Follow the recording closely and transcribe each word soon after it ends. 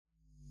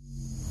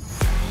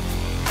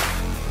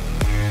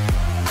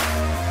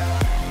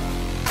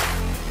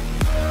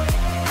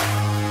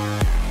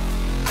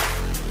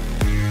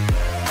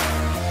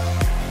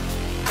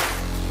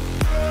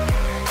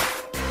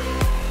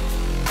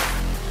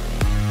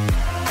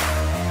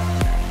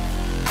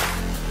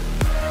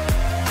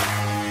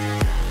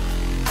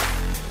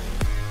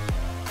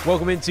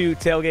Welcome into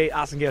Tailgate.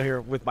 Austin Gale here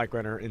with Mike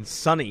Renner in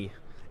sunny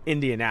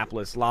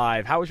Indianapolis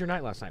live. How was your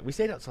night last night? We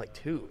stayed out till like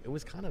 2. It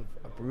was kind of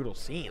a brutal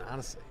scene,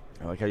 honestly.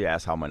 I like how you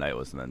asked how my night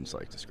was and then just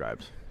like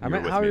described. How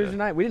was your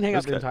night? We didn't hang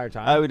out the entire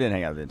time. We didn't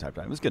hang out the entire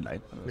time. It was a good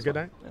night. It was a good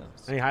night? Yeah,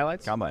 any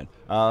highlights? Combine.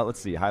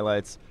 Let's see.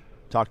 Highlights.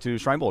 Talked to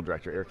Shrine Bowl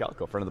director Eric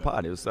Gallico, friend of the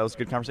pod. That was a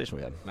good conversation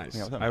we had.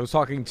 Nice. I was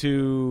talking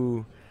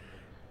to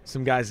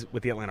some guys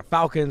with the Atlanta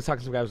Falcons, talking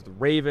to some guys with the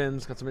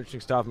Ravens. Got some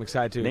interesting stuff. I'm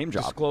excited to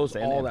disclose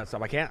all that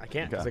stuff. I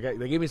can't because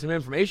they gave me some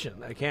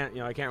information. I can't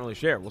really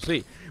share. We'll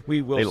see.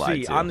 We will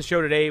see. On the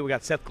show today, we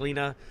got Seth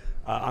Galina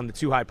on the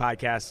Too High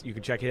podcast. You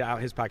can check out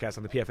his podcast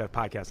on the PFF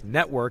Podcast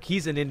Network.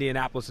 He's in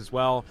Indianapolis as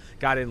well.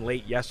 Got in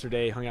late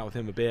yesterday. Hung out with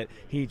him a bit.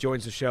 He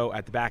joins the show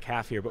at the back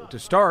half here. But to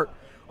start,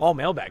 all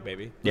mailbag,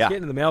 baby. Let's get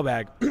into the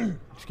mailbag.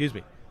 Excuse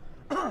me.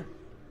 All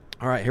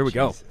right, here we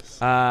go.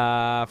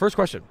 First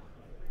question.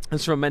 This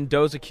is from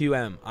Mendoza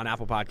QM on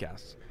Apple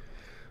Podcasts.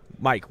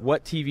 Mike,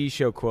 what TV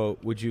show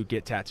quote would you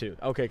get tattooed?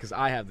 Okay, because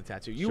I have the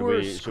tattoo.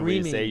 Should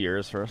we say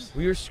yours first?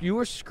 You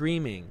were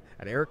screaming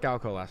at Eric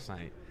Galco last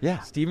night. Yeah.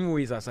 Stephen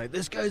Ruiz last night.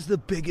 This guy's the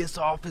biggest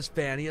Office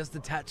fan. He has the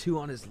tattoo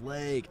on his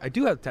leg. I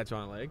do have the tattoo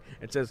on my leg.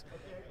 It says,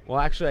 well,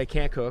 actually, I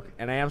can't cook,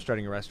 and I am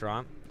starting a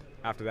restaurant.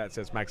 After that, it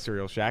says Mike's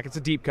Cereal Shack. It's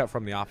a deep cut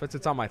from The Office.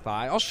 It's on my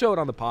thigh. I'll show it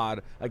on the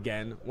pod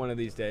again one of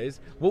these days.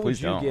 What would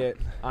you get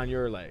on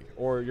your leg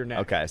or your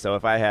neck? Okay, so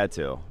if I had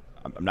to,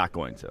 I'm not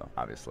going to,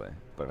 obviously.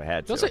 But if I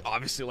had to. Don't say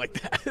obviously like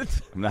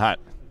that. I'm not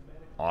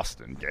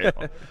Austin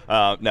Gale.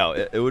 No,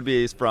 it would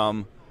be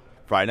from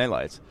Friday Night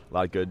Lights. A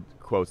lot of good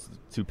quotes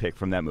to pick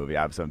from that movie.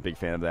 Obviously, I'm a big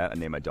fan of that. I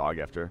named my dog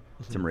after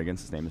Tim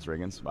Riggins. His name is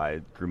Riggins. I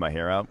grew my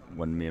hair out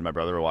when me and my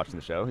brother were watching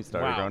the show. He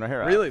started growing our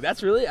hair out. Really?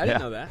 That's really? I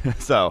didn't know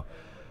that. So,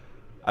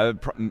 I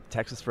would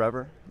Texas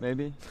Forever,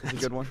 maybe. That's a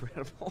good one.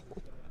 Incredible.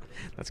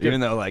 That's good. Even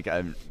though,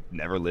 I've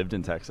never lived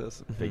in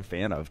Texas. Big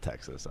fan of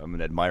Texas. I'm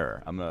an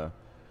admirer.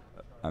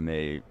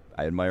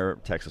 I admire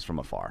Texas from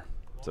afar.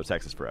 So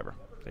Texas Forever.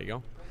 There you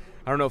go.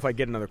 I don't know if I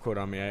get another quote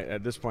on me.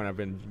 At this point, I've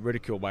been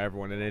ridiculed by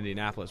everyone in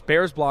Indianapolis.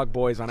 Bears Blog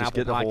Boys on Apple Podcasts.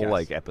 Just get the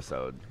whole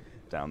episode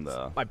down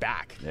the... My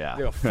back. Yeah.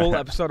 A full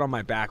episode on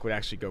my back would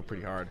actually go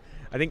pretty hard.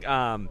 I think,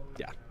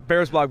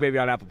 Bears Blog Baby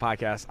on Apple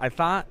Podcasts. I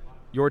thought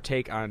your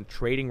take on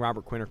trading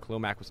Robert Quinn or Khalil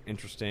Mack was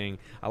interesting.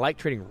 I like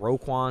trading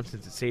Roquan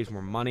since it saves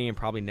more money and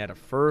probably net a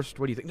first.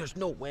 What do you think? There's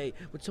no way.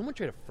 Would someone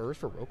trade a first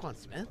for Roquan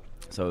Smith?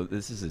 So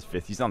this is his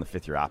fifth. He's on the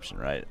fifth-year option,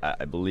 right?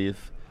 I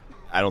believe.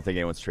 I don't think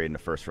anyone's trading a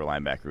first for a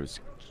linebacker who's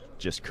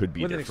just could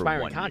be with there an for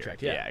expiring 1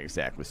 contract. year. Yeah,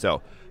 exactly.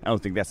 So I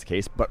don't think that's the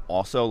case. But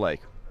also,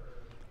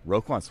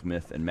 Roquan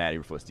Smith and Matt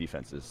Eberflus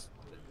defense is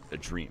a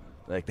dream.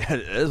 That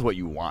is what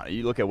you want.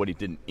 You look at what he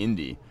did in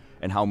Indy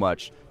and how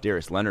much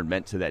Darius Leonard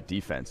meant to that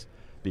defense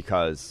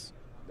because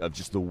of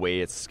just the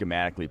way it's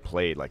schematically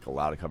played, a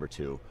lot of cover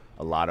two,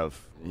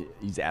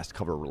 he's asked to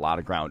cover a lot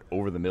of ground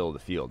over the middle of the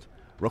field.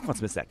 Roquan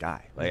Smith's that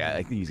guy. I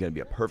think he's going to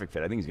be a perfect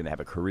fit. I think he's going to have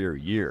a career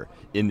year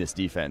in this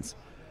defense.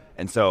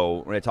 And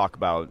so when I talk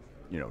about,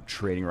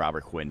 trading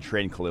Robert Quinn,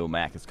 trading Khalil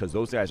Mack, it's because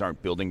those guys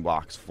aren't building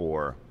blocks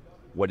for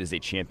what is a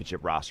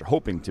championship roster,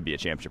 hoping to be a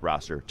championship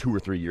roster 2 or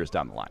 3 years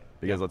down the line.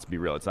 Because let's be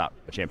real, it's not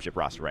a championship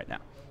roster right now.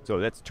 So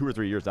that's 2 or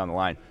 3 years down the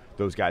line.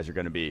 Those guys are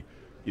going to be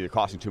either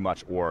costing too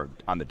much or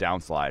on the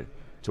downslide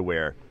to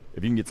where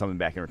if you can get something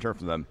back in return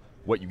from them,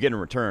 what you get in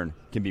return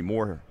can be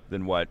more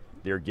than what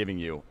they're giving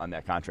you on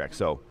that contract.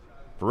 So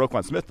for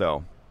Roquan Smith,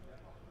 though,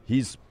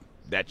 he's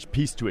that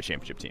piece to a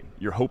championship team.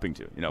 You're hoping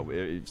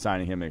to,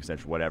 signing him an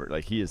extension, whatever.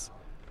 He is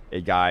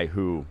a guy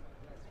who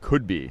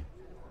could be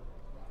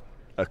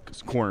a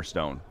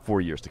cornerstone for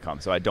years to come.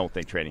 So I don't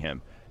think trading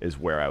him is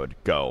where I would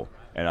go.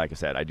 And like I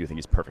said, I do think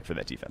he's perfect for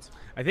that defense.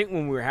 I think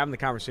when we were having the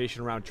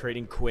conversation around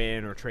trading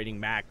Quinn or trading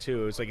Mack,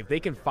 too, it's if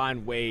they can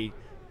find way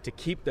to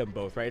keep them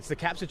both, right? It's the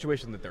cap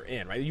situation that they're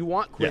in, right? You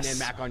want Quinn and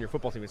Mack on your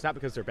football team. It's not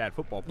because they're bad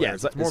football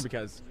players. It's more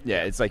because...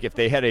 Yeah, it's if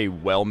they had a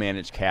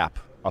well-managed cap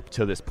up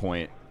to this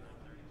point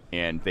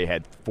and they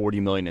had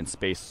 $40 million in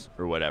space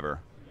or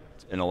whatever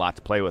and a lot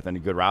to play with and a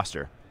good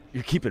roster,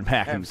 you're keeping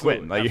Mack and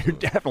Quinn. You're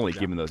definitely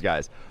keeping those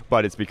guys.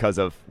 But it's because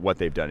of what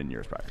they've done in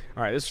years prior.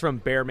 All right, this is from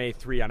Bear May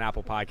 3 on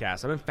Apple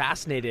Podcasts. I've been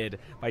fascinated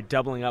by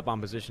doubling up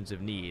on positions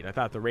of need. I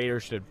thought the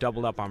Raiders should have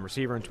doubled up on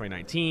receiver in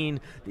 2019.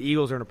 The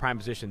Eagles are in a prime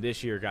position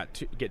this year.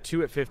 Get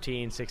 2 at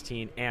 15,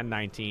 16, and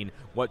 19.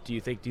 What do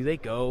you think? Do they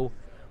go?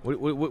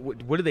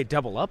 What do they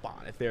double up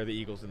on if they're the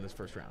Eagles in this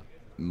first round?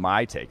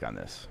 My take on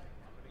this,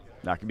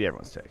 not going to be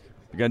everyone's take.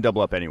 You're going to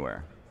double up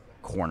anywhere.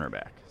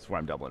 Cornerback. That's where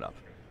I'm doubling up.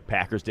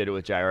 Packers did it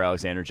with Jair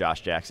Alexander,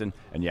 Josh Jackson,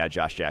 and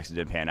Josh Jackson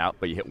didn't pan out,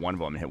 but you hit one of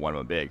them and hit one of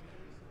them big.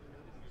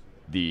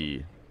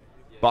 The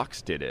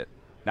Bucs did it,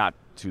 not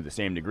to the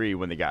same degree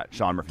when they got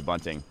Sean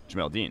Murphy-Bunting,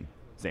 Jamel Dean,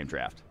 same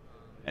draft.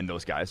 And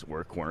those guys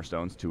were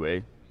cornerstones to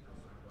a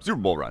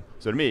Super Bowl run.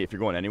 So to me, if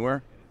you're going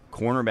anywhere,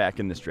 cornerback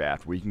in this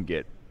draft where you can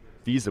get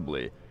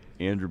feasibly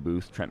Andrew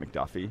Booth, Trent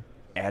McDuffie,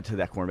 add to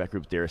that cornerback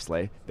group Darius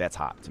Slay, that's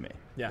hot to me.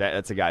 Yeah.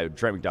 That's a guy who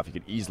Trent McDuffie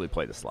could easily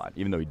play the slot,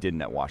 even though he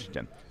didn't at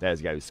Washington. That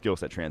is a guy whose skill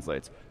set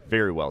translates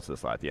very well to the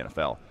slot at the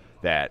NFL.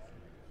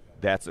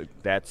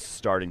 That's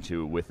starting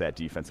to, with that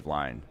defensive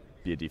line,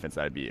 be a defense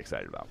that I'd be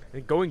excited about. I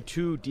think going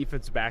to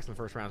defensive backs in the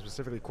first round,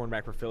 specifically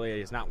cornerback for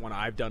Philly, is not one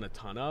I've done a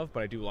ton of,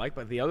 but I do like.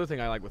 But the other thing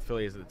I like with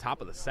Philly is at the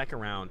top of the second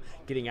round,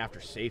 getting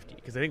after safety,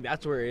 because I think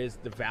that's where it is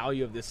the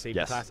value of this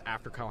safety class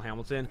after Kyle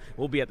Hamilton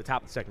will be at the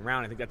top of the second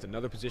round. I think that's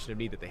another position of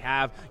need that they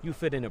have. You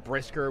fit in a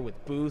Brisker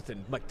with Booth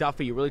and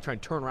McDuffie. You really try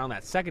and turn around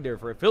that secondary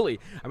for Philly.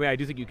 I mean, I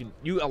do think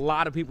a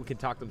lot of people can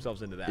talk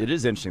themselves into that. It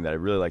is interesting that I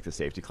really like the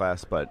safety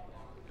class, but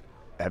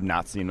I have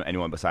not seen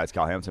anyone besides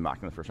Kyle Hamilton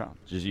mocking the first round.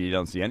 Just you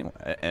don't see anyone,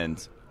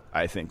 and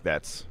I think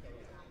that's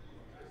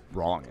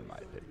wrong in my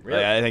opinion.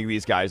 Really? I think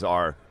these guys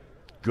are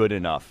good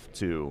enough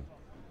to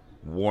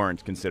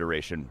warrant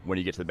consideration when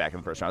you get to the back of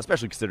the first round,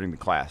 especially considering the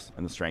class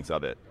and the strengths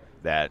of it,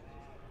 that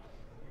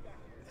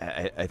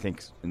I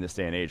think in this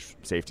day and age,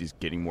 safety's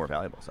getting more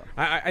valuable. So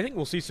I think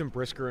we'll see some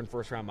Brisker in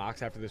first-round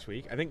mocks after this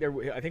week. I think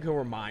he'll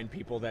remind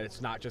people that it's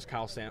not just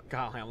Kyle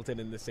Hamilton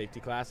in the safety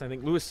class. I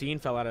think Lewis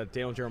Cine fell out of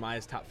Daniel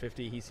Jeremiah's top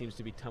 50. He seems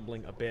to be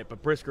tumbling a bit,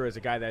 but Brisker is a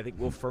guy that I think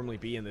will firmly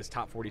be in this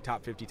top 40,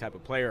 top 50 type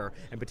of player,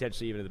 and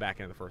potentially even in the back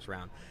end of the first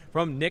round.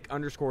 From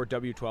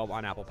Nick_W12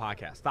 on Apple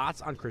Podcasts,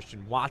 thoughts on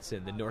Christian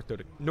Watson, the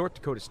North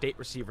Dakota State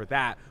receiver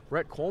that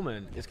Brett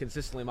Coleman is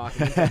consistently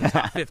mocking into the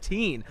top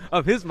 15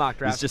 of his mock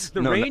draft. It's just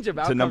range of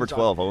outcomes number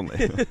 12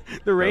 only.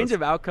 The range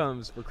of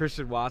outcomes for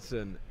Christian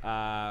Watson,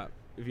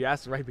 if you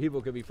ask the right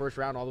people, could be first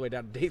round all the way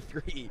down to day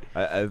 3.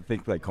 I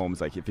think like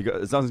Combs, like if he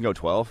as long as he go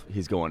 12,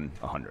 he's going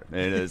 100. And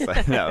it is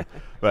like, no,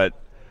 but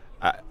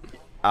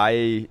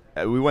we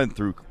went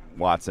through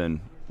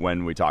Watson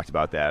when we talked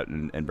about that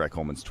and Brett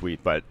Coleman's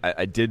tweet, but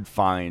I did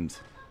find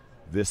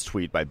this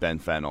tweet by Ben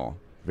Fennell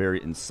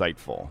very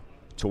insightful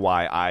to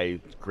why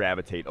I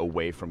gravitate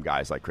away from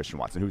guys like Christian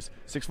Watson, who's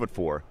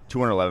 6'4",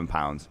 211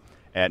 pounds.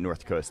 At North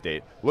Dakota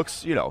State.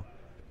 Looks,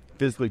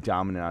 physically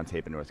dominant on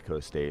tape at North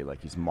Dakota State.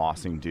 Like he's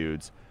mossing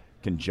dudes,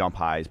 can jump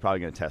high. He's probably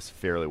going to test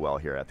fairly well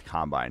here at the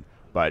Combine.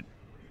 But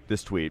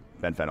this tweet,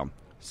 Ben Fennell,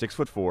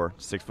 6'4",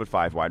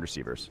 6'5" wide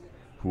receivers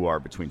who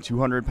are between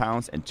 200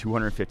 pounds and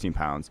 215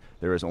 pounds.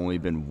 There has only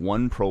been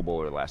one Pro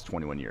Bowler the last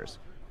 21 years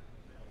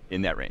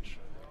in that range.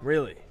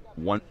 Really?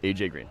 One,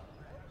 A.J. Green.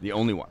 The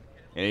only one.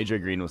 And A.J.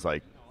 Green was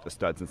like a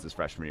stud since his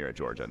freshman year at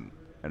Georgia.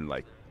 And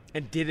like,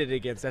 and did it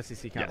against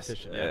SEC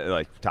competition. Yes,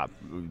 like top,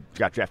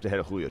 got drafted ahead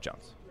of Julio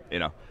Jones,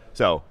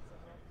 So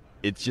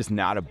it's just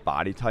not a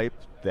body type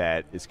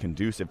that is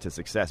conducive to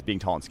success being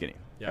tall and skinny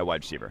at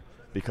wide receiver.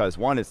 Because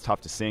one, it's tough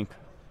to sink,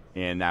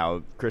 and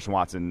now Christian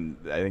Watson,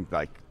 I think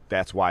like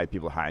that's why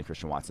people are high on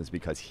Christian Watson is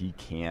because he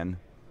can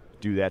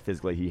do that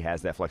physically. He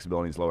has that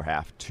flexibility in his lower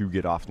half to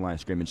get off the line of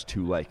scrimmage,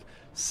 to like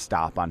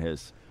stop on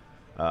his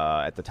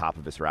at the top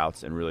of his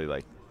routes and really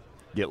like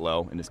get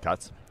low in his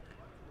cuts.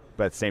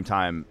 But at the same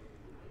time,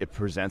 it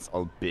presents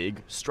a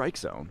big strike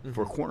zone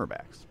for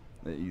cornerbacks.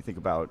 You think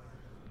about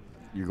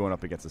you're going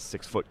up against a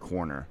 6-foot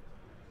corner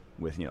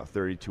with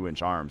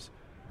 32-inch arms.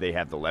 They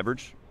have the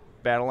leverage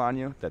battle on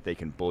you that they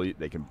can bully,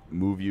 they can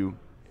move you.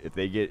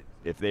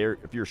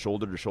 If you're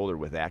shoulder to shoulder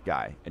with that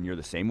guy and you're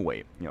the same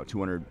weight,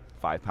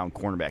 205-pound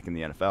cornerback in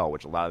the NFL,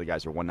 which a lot of the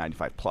guys are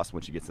 195 plus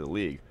once you get to the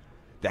league,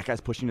 that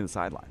guy's pushing to the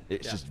sideline.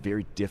 It's just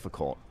very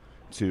difficult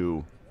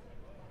to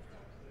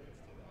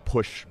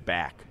push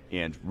back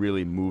and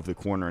really move the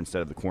corner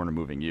instead of the corner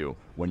moving you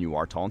when you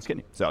are tall and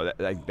skinny. So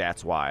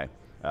that's why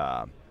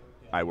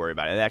I worry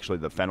about it. And actually,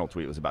 the Fennell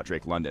tweet was about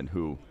Drake London,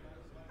 who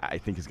I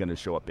think is going to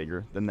show up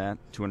bigger than that,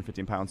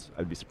 215 pounds.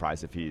 I'd be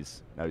surprised if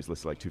he's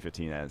listed like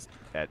 215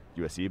 at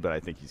USC, but I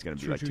think he's going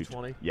to be like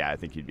 220. Yeah, I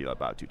think he'd be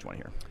about 220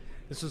 here.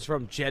 This is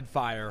from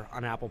Jedfire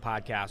on Apple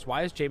Podcasts.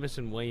 Why is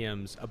Jameson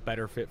Williams a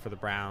better fit for the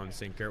Browns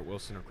than Garrett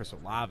Wilson or Chris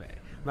Olave?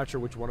 I'm not sure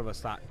which one of us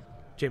thought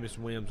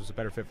Jameson Williams was a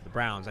better fit for the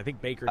Browns. I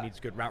think Baker needs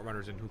good route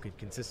runners and who can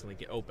consistently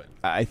get open.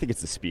 I think it's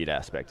the speed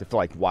aspect. It's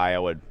like why I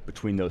would,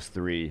 between those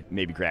three,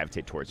 maybe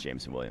gravitate towards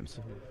Jameson Williams.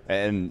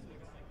 And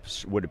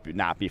would it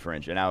not be for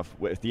injury? Now,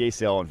 if the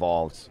ACL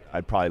involved,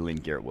 I'd probably lean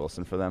Garrett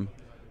Wilson for them.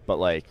 But,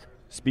 like,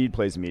 speed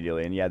plays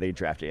immediately. And, yeah, they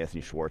drafted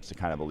Anthony Schwartz to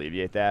kind of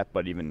alleviate that.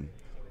 But even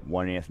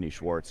one Anthony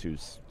Schwartz,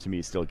 who's, to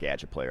me, still a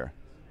gadget player,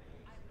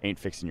 ain't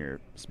fixing your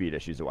speed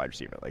issues at wide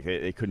receiver. Like,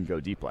 they couldn't go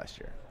deep last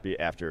year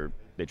after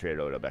they traded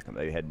Odell Beckham.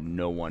 They had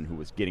no one who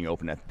was getting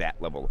open at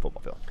that level of the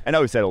football field. I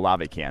know we said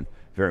Olave can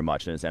very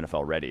much and is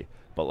NFL ready,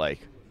 but, like,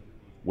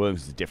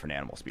 Williams is a different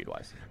animal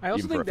speed-wise. I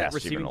also think that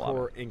receiving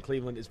core in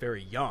Cleveland is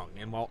very young,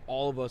 and while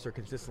all of us are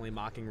consistently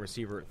mocking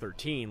receiver at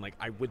 13, like,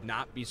 I would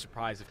not be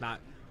surprised if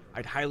not.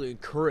 I'd highly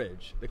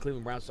encourage the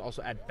Cleveland Browns to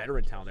also add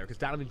veteran talent there because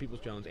Donovan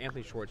Peoples-Jones,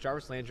 Anthony Schwartz,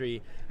 Jarvis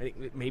Landry, I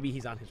think maybe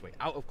he's on his way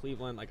out of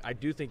Cleveland. Like, I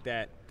do think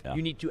that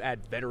you need to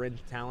add veteran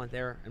talent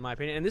there, in my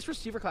opinion. And this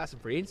receiver class in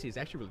free agency is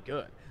actually really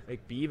good.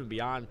 Like, even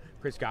beyond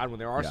Chris Godwin,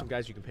 there are some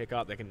guys you can pick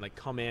up that can, like,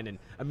 come in and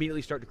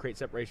immediately start to create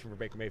separation for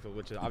Baker Mayfield,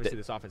 which is obviously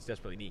this offense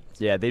desperately needs.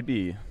 Yeah, they'd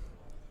be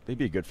a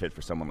good fit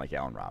for someone like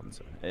Allen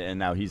Robinson. And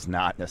now he's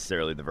not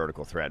necessarily the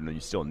vertical threat, and you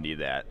still need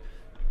that.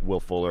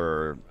 Will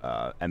Fuller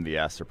or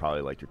MVS are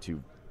probably like your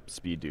two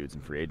speed dudes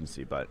in free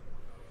agency, but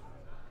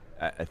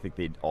I think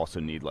they also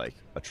need like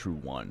a true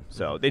one.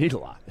 So they need a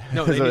lot.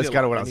 No, so that's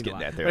kind of what I was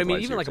getting at there. But I mean,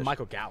 even like a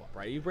Michael Gallup,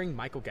 right? You bring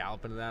Michael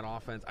Gallup into that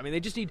offense. I mean, they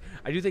just need.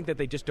 I do think that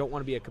they just don't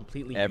want to be a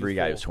completely. Every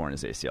guy who's torn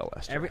his ACL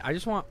last year. I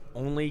just want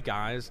only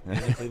guys in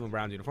the Cleveland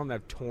Browns uniform that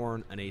have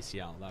torn an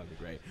ACL. That would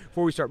be great.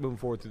 Before we start moving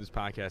forward through this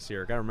podcast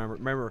here, got to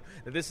remember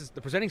that this is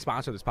the presenting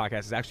sponsor of this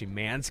podcast is actually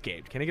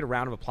Manscaped. Can I get a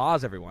round of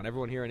applause, everyone?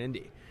 Everyone here in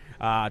Indy.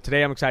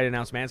 Today, I'm excited to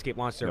announce Manscaped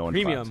launched their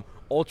premium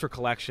ultra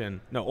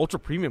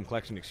premium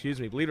collection. Excuse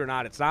me. Believe it or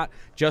not, it's not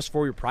just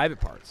for your private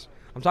parts.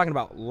 I'm talking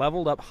about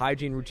leveled up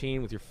hygiene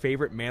routine with your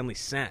favorite manly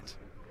scent.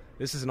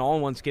 This is an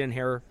all-in-one skin and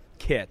hair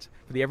kit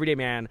for the everyday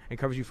man and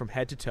covers you from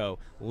head to toe,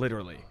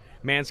 literally.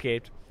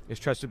 Manscaped is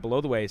trusted below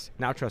the waist.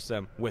 Now trust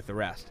them with the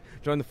rest.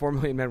 Join the 4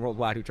 million men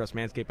worldwide who trust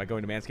Manscaped by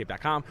going to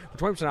manscaped.com for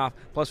 20% off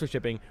plus free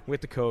shipping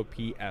with the code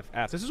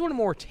PFF. This is one of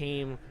the more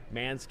tame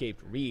Manscaped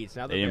reads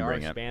now that they are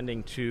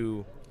expanding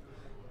to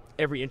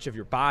every inch of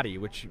your body,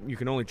 which you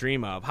can only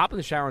dream of. Hop in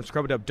the shower and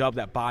scrub-a-dub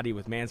that body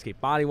with Manscaped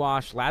Body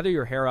Wash. Lather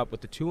your hair up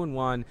with the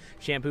 2-in-1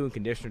 shampoo and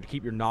conditioner to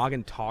keep your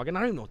noggin togging. I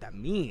don't even know what that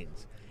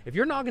means. If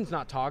your noggin's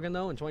not togging,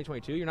 though, in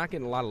 2022, you're not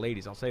getting a lot of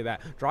ladies, I'll say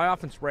that. Dry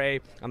off and spray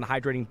on the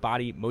hydrating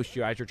body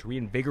moisturizer to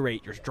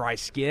reinvigorate your dry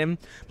skin.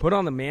 Put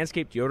on the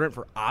Manscaped deodorant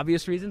for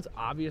obvious reasons.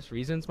 Obvious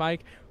reasons,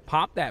 Mike.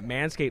 Pop that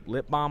Manscaped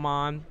lip balm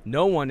on.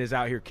 No one is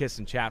out here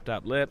kissing chapped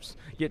up lips.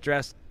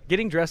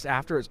 Getting dressed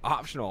after is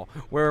optional.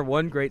 Wear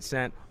one great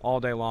scent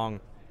all day long.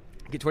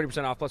 Get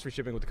 20% off plus free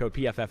shipping with the code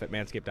PFF at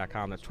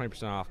manscaped.com. That's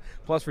 20% off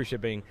plus free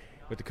shipping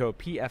with the code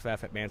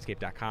PFF at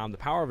manscaped.com. The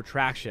power of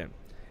attraction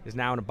is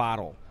now in a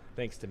bottle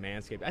thanks to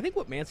Manscaped. I think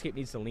what Manscaped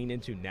needs to lean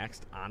into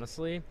next,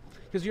 honestly,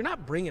 because you're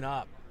not bringing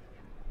up,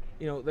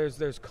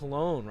 there's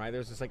cologne, right?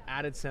 There's this,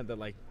 added scent that,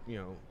 when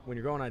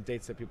you're going on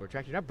dates that people are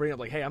attracted, you're not bringing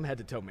up, hey, I'm head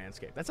to toe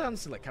Manscaped. That's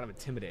honestly, kind of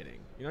intimidating.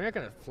 You're not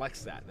going to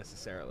flex that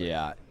necessarily.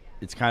 Yeah.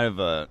 It's kind of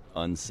a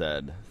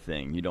unsaid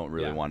thing. You don't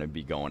really want to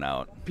be going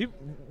out.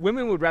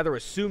 Women would rather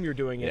assume you're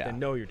doing it than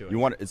know you're doing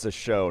it. It's a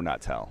show,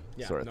 not tell,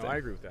 sort of thing. I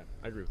agree with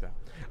that.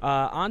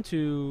 On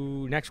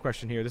to next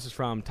question here. This is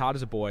from Todd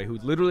is a Boy, who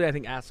literally, I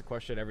think, asks the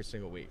question every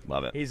single week.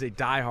 Love it. He's a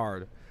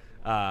diehard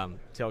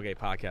Tailgate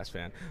Podcast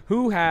fan.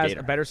 Who has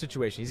a better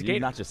situation? He's a Gator. You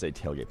not just say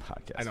Tailgate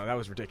Podcast. I know, that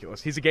was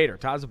ridiculous. He's a Gator.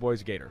 Todd is a Boy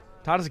is a Gator.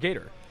 Todd is a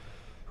Gator.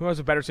 Who has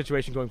a better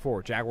situation going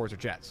forward, Jaguars or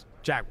Jets?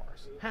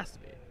 Jaguars. Has to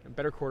be. A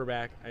better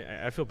quarterback.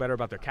 I feel better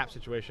about their cap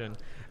situation.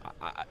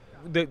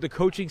 The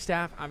coaching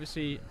staff,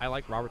 obviously, I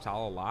like Robert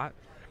Saleh a lot.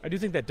 I do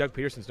think that Doug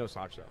Peterson's no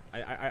slouch, though.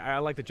 I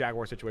like the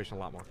Jaguar situation a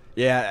lot more.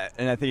 Yeah,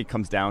 and I think it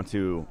comes down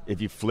to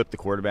if you flip the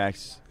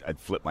quarterbacks, I'd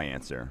flip my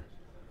answer.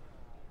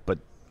 But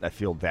I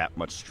feel that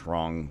much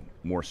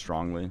more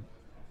strongly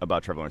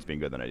about Trevor Lawrence being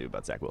good than I do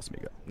about Zach Wilson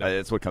being good. No.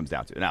 That's what it comes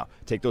down to. Now,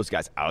 take those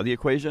guys out of the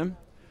equation,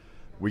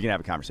 we can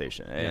have a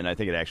conversation. And I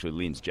think it actually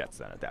leans Jets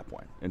then at that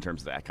point in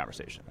terms of that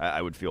conversation.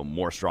 I would feel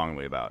more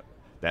strongly about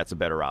that's a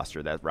better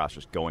roster. That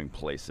roster's going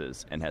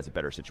places and has a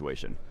better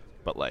situation.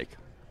 But,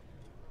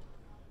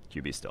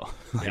 QB still.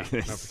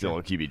 Still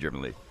a QB-driven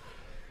league.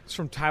 It's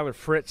from Tyler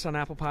Fritz on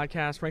Apple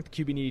Podcasts. Rank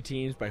the QB needy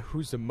teams by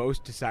who's the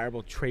most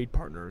desirable trade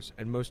partners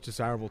and most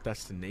desirable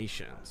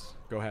destinations.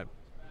 Go ahead.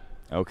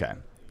 Okay.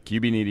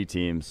 QB needy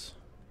teams.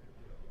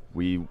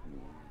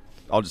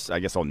 I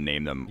guess I'll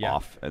name them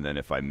off, and then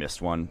if I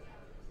missed one,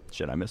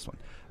 I missed one.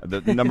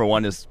 The number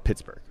one is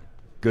Pittsburgh.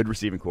 Good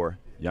receiving core,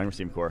 young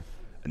receiving core,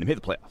 and they made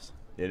the playoffs.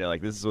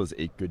 This was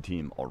a good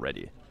team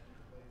already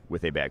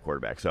with a bad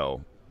quarterback.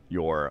 So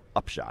your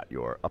upside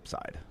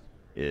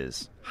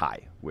is high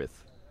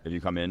if you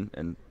come in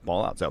and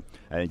ball out. So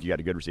I think you got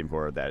a good receiving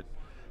core that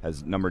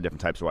has a number of different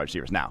types of wide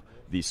receivers. Now,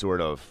 the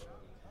sort of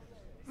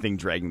thing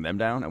dragging them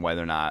down and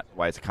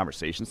why it's a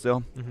conversation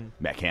still,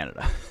 Matt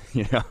Canada.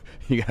 You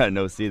got an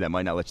OC that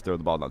might not let you throw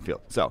the ball down the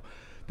field. So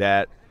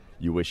that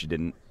you wish you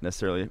didn't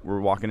necessarily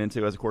were walking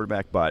into as a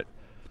quarterback, but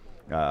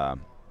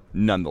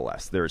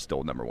nonetheless, they're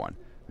still number one.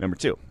 Number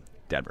two,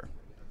 Denver.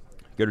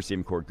 Good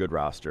receiving core, good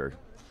roster,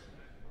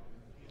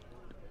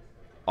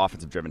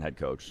 offensive-driven head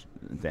coach,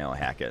 Nathaniel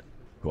Hackett,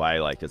 who I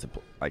like as a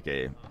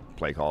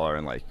play caller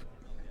and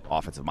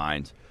offensive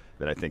mind,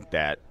 that I think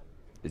that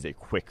is a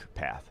quick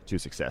path to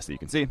success that you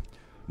can see.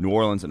 New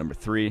Orleans at number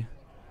three,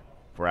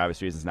 for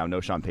obvious reasons. Now, no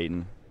Sean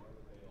Payton,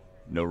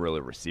 no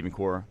really receiving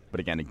core, but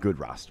again, a good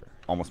roster.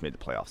 Almost made the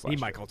playoffs last year.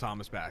 Need Michael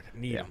Thomas back.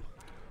 Need him.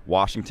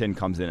 Washington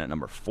comes in at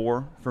number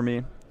 4 for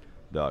me.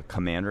 The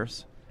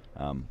Commanders,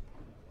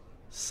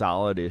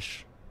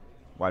 solid-ish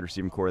wide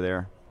receiving core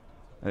there.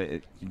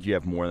 You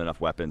have more than enough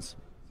weapons,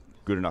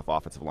 good enough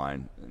offensive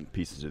line, and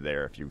pieces are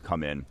there. If you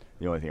come in,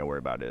 the only thing I worry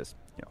about is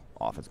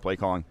offensive play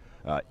calling.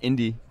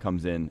 Indy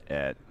comes in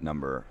at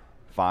number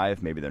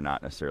 5. Maybe they're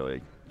not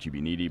necessarily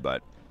QB needy,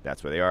 but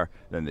that's where they are.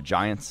 Then the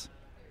Giants,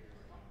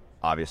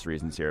 obvious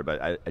reasons here,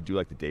 but I do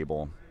like the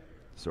Dable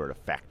sort of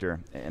factor,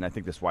 and I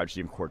think this wide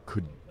receiving core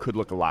could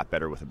look a lot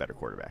better with a better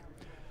quarterback.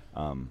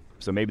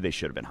 So maybe they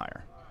should have been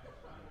higher.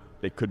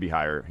 They could be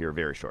higher here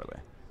very shortly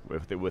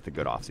with a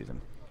good offseason.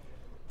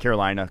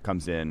 Carolina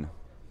comes in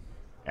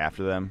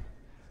after them.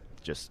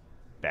 Just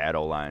bad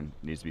O-line,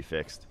 needs to be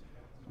fixed.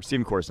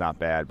 Receiving core is not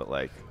bad, but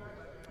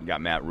You got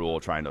Matt Rule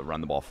trying to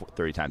run the ball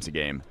 30 times a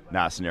game.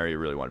 Not a scenario you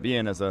really want to be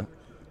in as a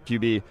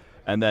QB.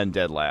 And then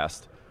dead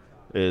last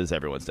is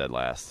everyone's dead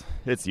last.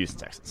 It's Houston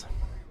Texans.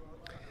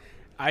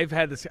 I've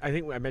had this, I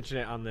think I mentioned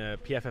it on the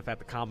PFF at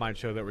the Combine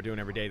show that we're doing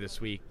every day this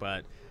week,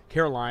 but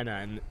Carolina,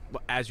 and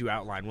as you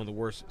outlined, one of the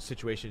worst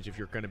situations if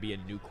you're going to be a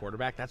new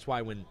quarterback. That's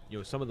why when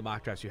some of the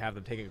mock drafts you have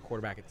them taking a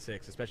quarterback at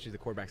 6, especially the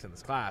quarterbacks in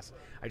this class,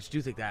 I just do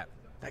think that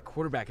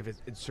quarterback, if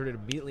it's inserted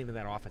immediately into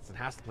that offense and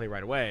has to play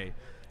right away,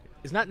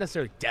 is not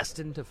necessarily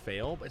destined to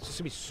fail, but it's just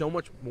going to be so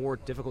much more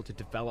difficult to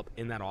develop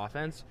in that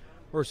offense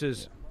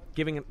versus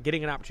getting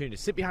an opportunity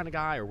to sit behind a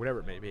guy or whatever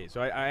it may be. So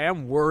I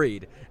am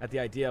worried at the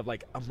idea of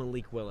like a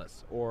Malik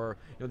Willis or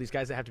these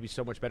guys that have to be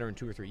so much better in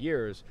 2 or 3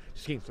 years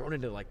just getting thrown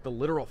into like the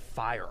literal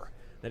fire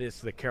that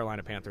is the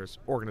Carolina Panthers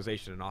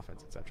organization and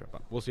offense, etc.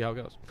 But we'll see how it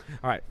goes.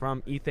 All right,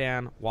 from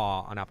Ethan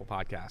Waugh on Apple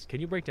Podcasts,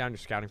 can you break down your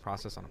scouting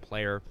process on a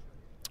player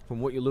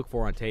from what you look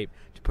for on tape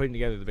to putting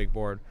together the big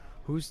board?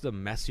 Who's the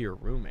messier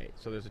roommate?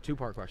 So there's a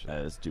 2-part question.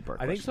 It's a 2-part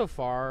question. I think so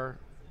far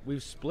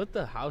we've split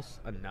the house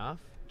enough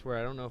to where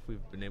I don't know if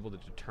we've been able to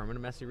determine a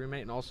messy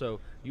roommate. And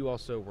also, you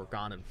also were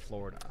gone in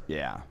Florida.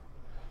 Yeah.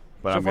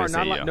 But so I'm far,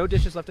 say no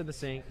dishes left in the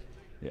sink.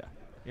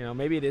 Yeah.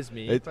 Maybe it is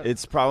me.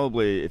 It's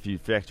probably, if you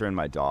factor in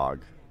my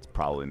dog, it's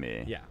probably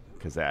me. Yeah.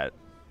 Because that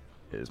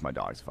is my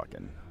dog's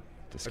fucking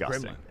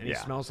disgusting. A gremlin, and he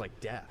smells like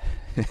death.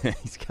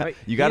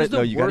 You got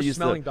to use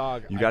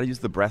dog. You got to use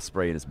the breath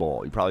spray in his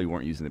bowl. You probably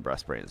weren't using the breath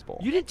spray in his bowl.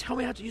 You didn't tell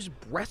me how to use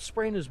breath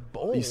spray in his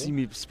bowl. You see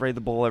me spray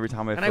the bowl every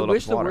time I fill it up with water. And I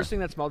wish the worst thing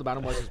that smelled about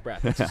him was his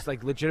breath. It's just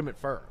like legitimate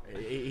fur.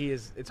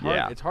 It's hard.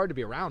 Yeah. It's hard to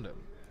be around him.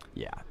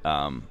 Yeah.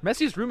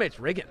 Messi's roommate's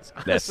Riggins.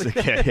 That's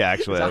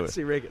actually it's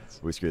honestly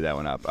Riggins. We screwed that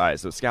one up. All right.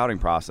 So scouting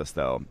process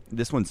though,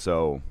 this one's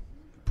so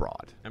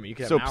broad. I mean, you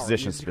could so have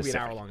position specific. Could be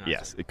an hour-long answer.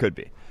 Yes, it could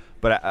be.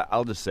 But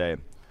I'll just say,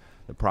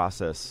 the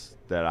process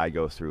that I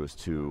go through is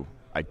to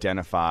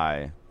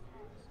identify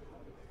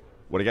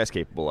what a guy's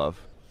capable of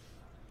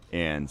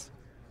and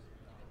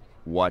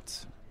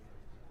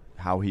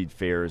how he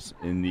fares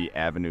in the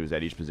avenues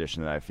at each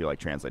position that I feel like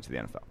translate to the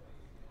NFL.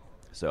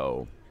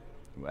 So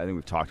I think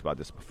we've talked about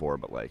this before,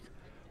 but like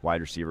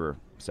wide receiver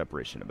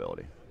separation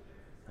ability.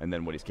 And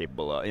then what he's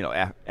capable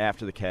of,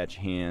 after the catch,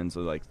 hands,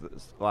 like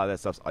a lot of that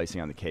stuff's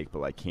icing on the cake, but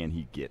like, can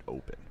he get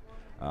open?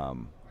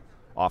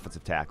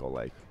 Offensive tackle,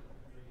 like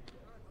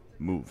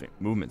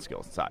movement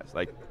skills, size.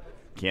 Like,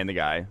 can the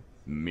guy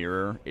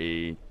mirror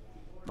a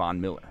Von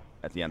Miller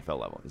at the NFL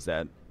level? Is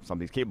that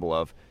something he's capable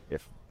of?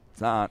 If it's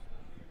not,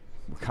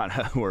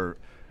 we're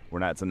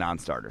not. It's a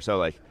non-starter. So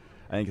like,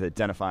 I think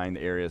identifying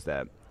the areas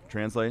that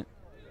translate,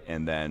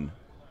 and then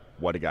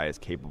what a guy is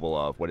capable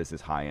of. What is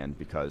his high end?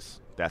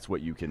 Because that's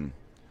what you can.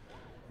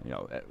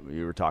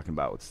 We were talking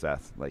about with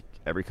Seth. Like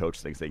every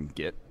coach thinks they can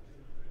get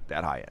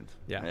that high end.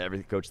 Yeah. And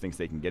every coach thinks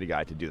they can get a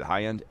guy to do the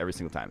high end every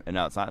single time. And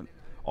now it's not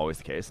always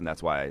the case, and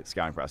that's why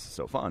scouting process is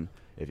so fun.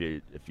 If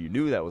you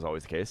knew that was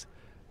always the case,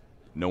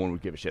 no one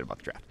would give a shit about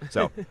the draft.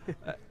 So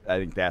I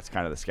think that's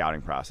kind of the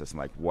scouting process and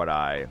like what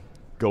I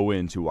go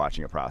into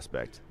watching a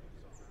prospect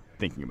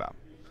thinking about.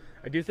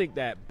 I do think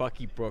that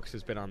Bucky Brooks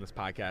has been on this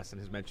podcast and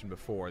has mentioned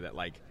before that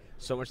like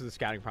so much of the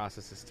scouting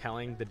process is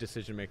telling the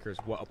decision makers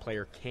what a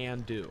player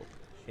can do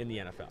in the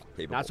NFL.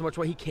 Capable. Not so much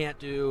what he can't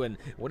do and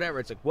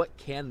whatever. It's like, what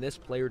can this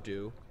player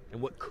do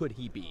and what could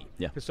he be?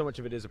 Yeah. Because so much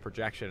of it is a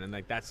projection, and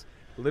like that's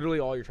literally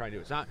all you're trying to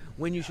do. It's not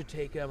when you should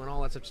take him and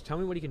all that stuff. Just tell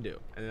me what he can do,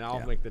 and then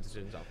I'll make the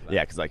decisions off of that.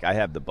 Yeah, because like I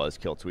have the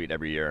Buzzkill tweet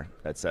every year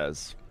that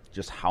says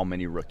just how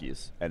many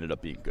rookies ended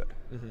up being good.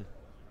 Mm-hmm.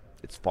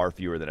 It's far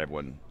fewer than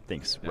everyone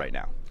thinks right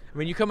now. I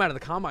mean, you come out of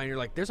the combine, and you're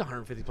like, there's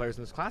 150 players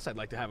in this class I'd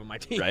like to have on my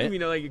team. Right?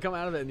 Like you come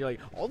out of it, and you're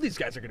like, all these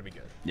guys are going to be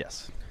good.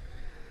 Yes.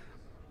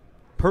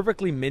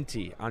 Perfectly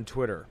Minty on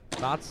Twitter.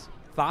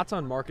 Thoughts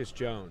on Marcus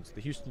Jones,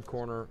 the Houston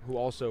corner, who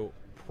also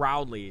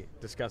proudly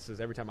discusses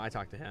every time I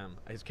talk to him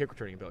his kick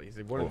returning ability.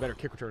 He's one of the better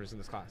kick returners in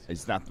this class.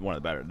 He's not one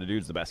of the better. The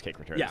dude's the best kick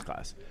returner in this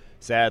class.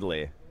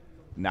 Sadly,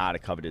 not a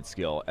coveted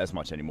skill as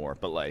much anymore.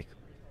 But like,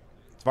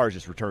 as far as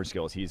just return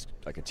skills, he's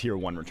like a tier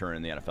 1 returner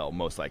in the NFL,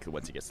 most likely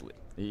once he gets to the league.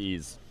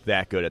 He's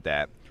that good at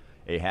that.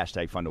 A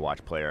hashtag fun to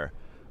watch player.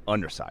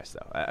 Undersized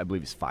though. I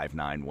believe he's 5'9",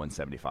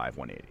 175,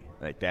 180.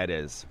 Like that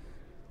is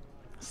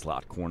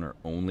slot corner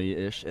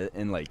only-ish.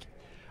 And like,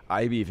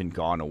 I've even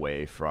gone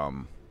away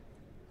from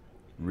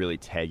really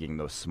tagging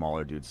those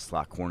smaller dudes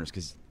slot corners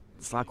because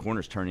slot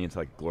corners turning into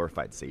like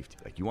glorified safety.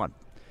 Like you want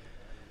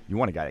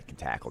a guy that can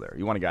tackle there.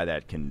 You want a guy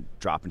that can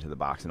drop into the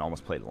box and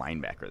almost play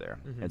linebacker there.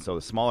 Mm-hmm. And so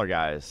the smaller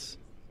guys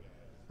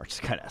are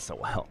just kind of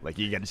SOL. Like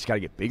you just got to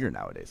get bigger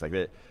nowadays. Like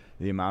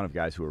the amount of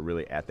guys who are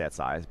really at that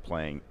size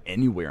playing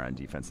anywhere on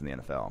defense in the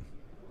NFL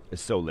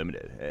is so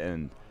limited.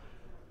 And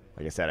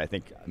like I said, I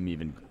think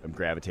I'm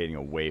gravitating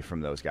away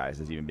from those guys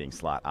as even being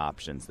slot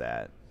options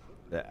that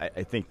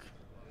I think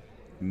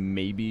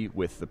maybe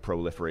with the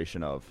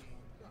proliferation of,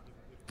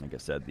 like I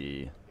said,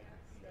 the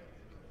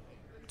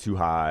too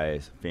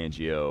high,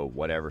 Fangio,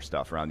 whatever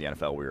stuff around the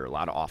NFL, where a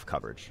lot of off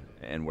coverage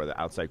and where the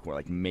outside corner,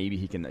 like maybe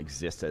he can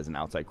exist as an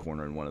outside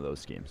corner in one of those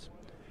schemes,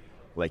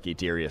 like a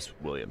Darius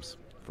Williams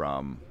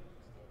from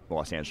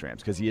Los Angeles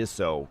Rams because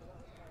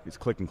his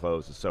click and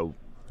close is so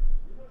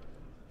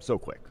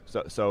quick,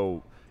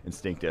 so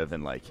instinctive,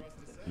 and like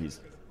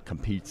he's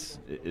competes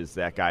is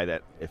that guy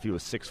that if he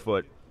was 6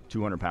 foot,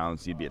 200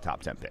 pounds, he'd be a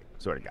top 10 pick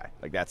sort of guy.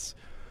 Like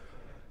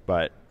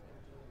but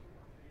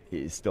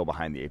he's still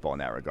behind the 8 ball in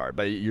that regard.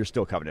 But you're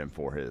still coveting him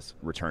for his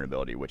return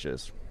ability, which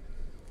is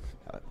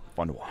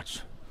fun to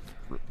watch.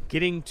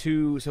 Getting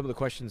to some of the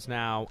questions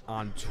now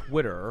on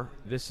Twitter.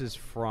 This is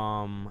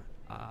from,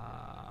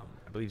 I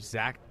believe,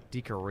 Zach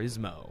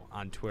DiCarismo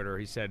on Twitter.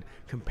 He said,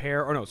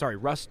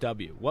 Russ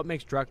W. What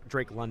makes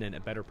Drake London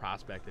a better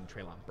prospect than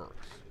Treylon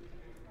Burks?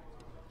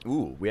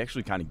 Ooh, we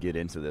actually kind of get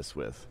into this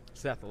with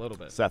Seth a little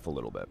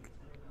bit.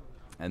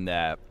 And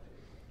that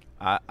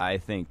I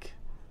think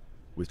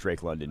with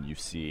Drake London, you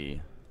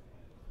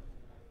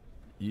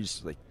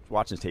just like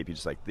watching his tape,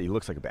 he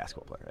looks like a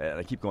basketball player. And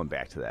I keep going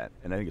back to that.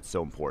 And I think it's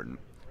so important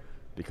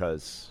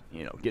because,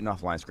 getting off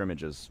the line of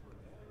scrimmage is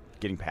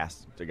getting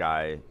past the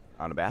guy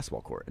on a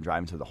basketball court and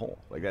driving to the hole.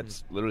 Like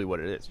that's literally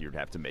what it is. You'd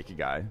have to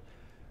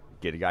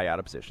get a guy out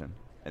of position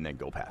and then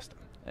go past him.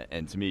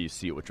 And to me, you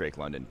see it with Drake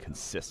London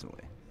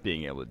consistently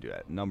being able to do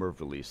that. Number of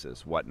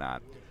releases,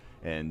 whatnot.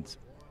 And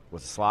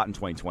with the slot in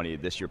 2020,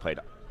 this year played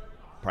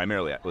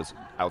primarily was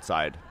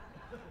outside,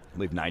 I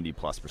believe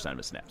 90+% of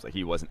his snaps. Like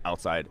he was an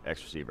outside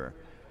X receiver,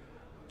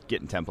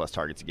 getting 10+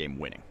 targets a game,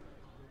 winning.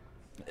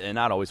 And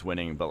not always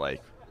winning, but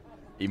like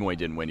even when he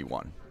didn't win, he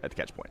won at the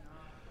catch point.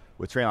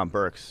 With Treylon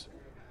Burks,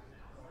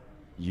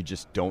 you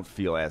just don't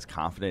feel as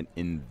confident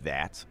in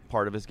that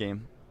part of his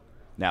game.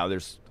 Now,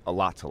 there's a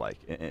lot to like.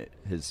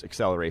 His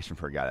acceleration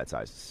for a guy that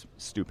size is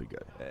stupid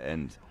good.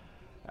 And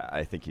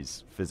I think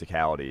his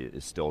physicality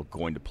is still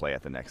going to play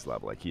at the next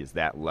level. Like, he is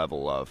that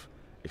level of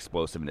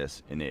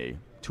explosiveness in a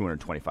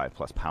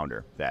 225-plus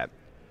pounder that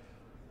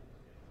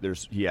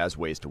he has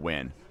ways to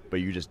win, but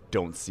you just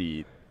don't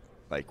see,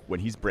 like, when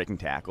he's breaking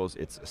tackles,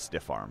 it's a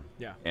stiff arm.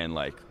 Yeah. And,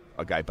 like,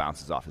 a guy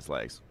bounces off his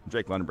legs.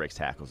 Drake London breaks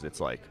tackles,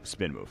 it's like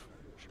spin move.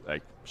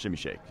 Like, shimmy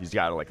shake. He's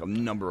got, like, a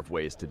number of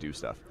ways to do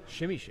stuff.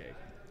 Shimmy shake.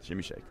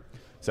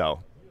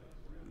 So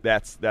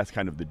that's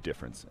kind of the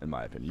difference, in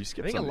my opinion. You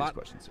skipped some of these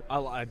questions.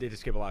 I did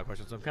skip a lot of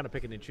questions, so I'm kind of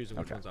picking and choosing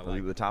which ones I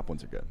like. The top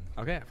ones are good.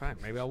 Okay, fine.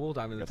 Maybe I will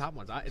dive into the top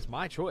ones. It's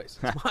my choice.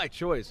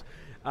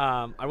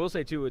 I will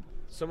say, too,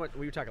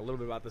 we were talking a little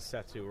bit about this,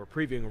 Seth, too. We're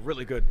previewing a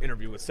really good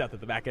interview with Seth at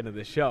the back end of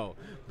this show.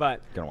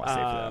 But gonna want to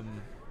save for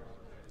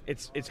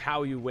that. It's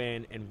how you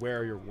win and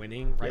where you're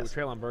winning, right? Yes. With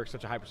Treylon Burks,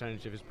 such a high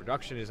percentage of his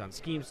production is on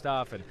scheme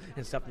stuff and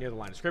stuff near the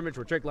line of scrimmage,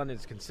 where Drake London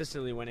is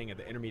consistently winning at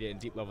the intermediate and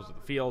deep levels of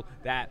the field.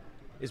 That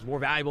is more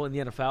valuable in the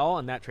NFL,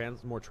 and that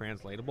more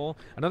translatable.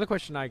 Another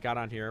question I got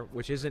on here,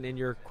 which isn't in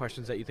your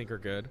questions that you think are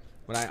good,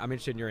 but I'm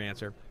interested in your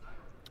answer.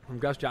 From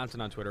Gus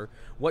Johnson on Twitter,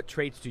 what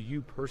traits do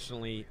you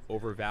personally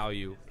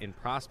overvalue in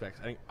prospects?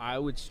 I think I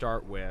would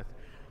start with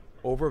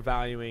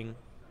overvaluing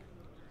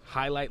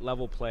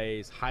highlight-level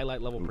plays,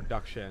 highlight-level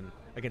production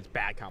against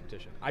bad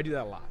competition. I do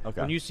that a lot.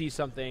 Okay. When you see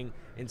something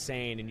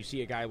insane and you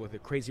see a guy with a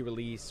crazy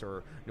release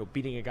or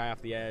beating a guy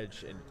off the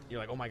edge and you're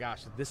like, oh my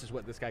gosh, this is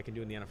what this guy can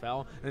do in the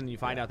NFL, and then you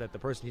find out that the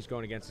person he's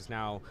going against is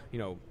now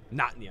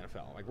not in the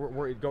NFL. Like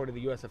we're going to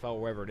the USFL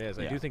or wherever it is.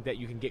 I do think that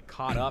you can get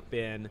caught up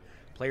in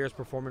players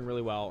performing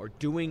really well or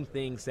doing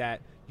things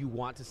that you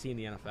want to see in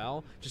the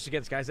NFL just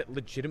against guys that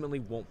legitimately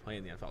won't play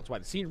in the NFL. That's why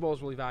the Senior Bowl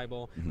is really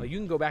valuable. Mm-hmm. Like, you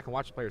can go back and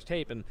watch the player's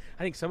tape, and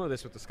I think some of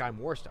this with the Sky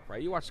Moore stuff,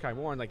 right? You watch Sky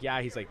Moore, and like,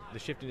 yeah, he's like the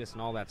shiftiness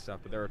and all that stuff,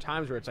 but there are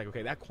times where it's like,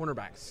 okay, that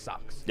cornerback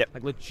sucks. Yep.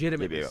 Like,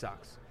 legitimately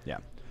sucks. Yeah.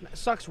 It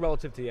sucks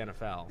relative to the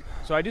NFL.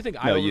 So I do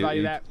think I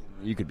overvalue that.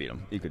 You could beat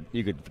him. You could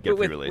get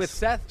free release. With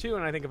Seth, too,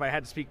 and I think if I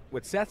had to speak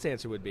what Seth's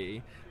answer would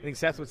be, I think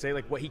Seth would say,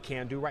 like, what he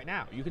can do right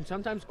now. You can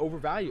sometimes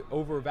overvalue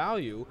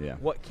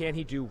what can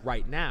he do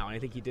right now. And I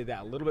think he did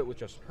that a little bit with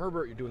Justin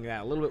Herbert. You're doing that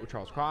a little bit with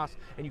Charles Cross.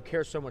 And you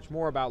care so much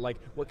more about, like,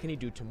 what can he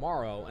do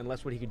tomorrow and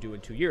less what he can do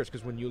in 2 years.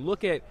 Because when you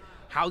look at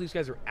how these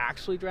guys are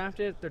actually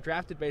drafted, they're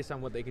drafted based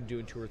on what they can do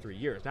in 2 or 3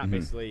 years, not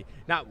basically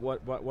not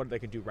what they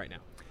can do right now.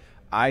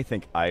 I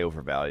think I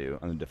overvalue,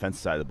 on the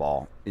defensive side of the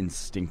ball,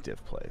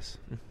 instinctive plays.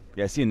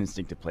 Yeah, I see an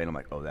instinctive play, and I'm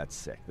like, oh, that's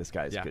sick. This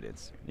guy's good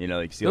instinct.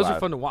 You see those are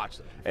fun to watch,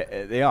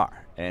 though. They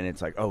are. And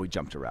it's like, oh, he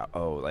jumped a route.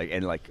 Oh,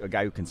 and a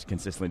guy who can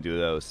consistently do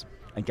those,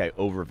 I think I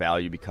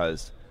overvalue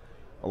because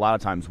a lot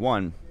of times,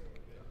 one,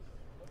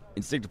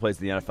 instinctive plays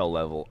at the NFL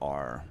level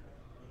are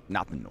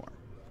not the norm.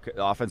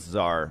 The offenses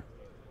are,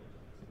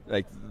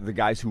 like, the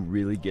guys who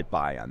really get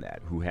by on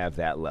that, who have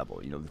that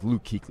level, the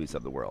Luke Kuechly's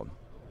of the world,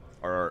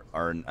 are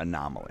an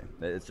anomaly.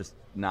 It's just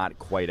not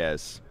quite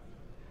as,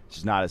 it's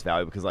just not as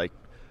valuable because, like,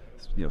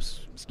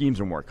 schemes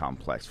are more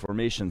complex,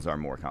 formations are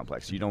more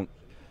complex. You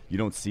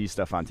don't see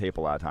stuff on tape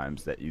a lot of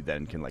times that you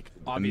then can, like,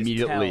 obvious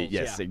immediately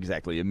tells,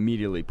 exactly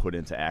immediately put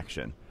into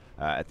action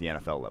at the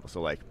NFL level.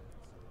 So, like,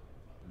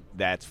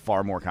 that's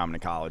far more common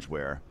in college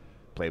where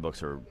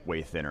playbooks are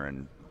way thinner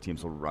and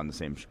teams will run the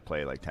same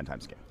play like 10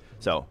 times a game.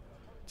 So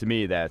to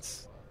me,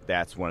 that's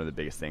one of the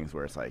biggest things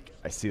where it's like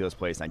I see those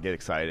plays and I get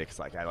excited because,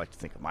 like, I like to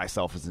think of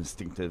myself as an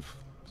instinctive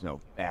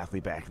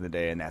athlete back in the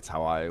day, and that's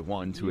how I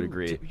won to a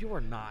degree. You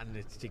were not an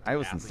instinctive I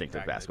was an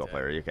instinctive basketball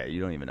player. Okay,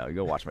 you don't even know. You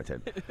go watch my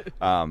tape.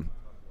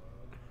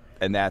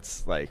 And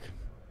that's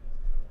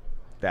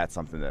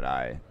something that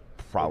I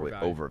probably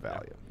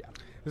overvalue. Yeah.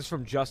 This is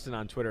from Justin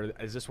on Twitter.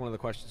 Is this one of the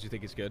questions you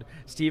think is good?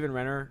 Steve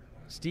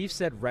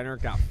said Renner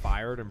got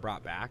fired and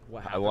brought back.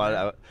 What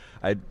happened?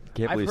 I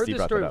can't believe Steve brought that up. I've heard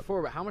this story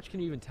before, but how much can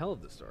you even tell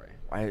of this story?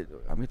 I'm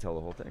going to tell the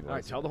whole thing. All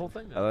right, tell the whole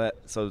thing.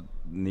 So,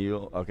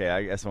 Neil, okay,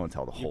 I guess I won't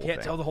tell the whole thing. You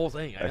can't tell the whole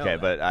thing. Okay,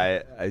 but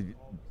I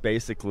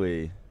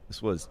basically,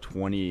 this was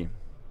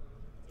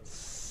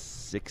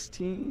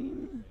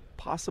 2016,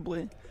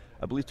 possibly.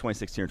 I believe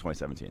 2016 or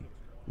 2017,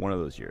 one of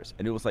those years.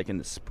 And it was like in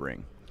the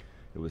spring.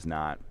 It was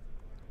not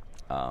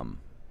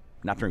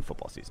during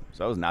football season,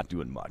 so I was not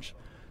doing much.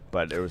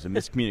 But there was a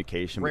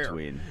miscommunication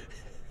between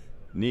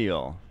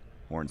Neil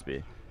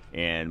Hornsby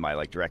and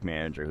my direct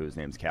manager, whose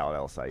name's Khaled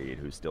El Said,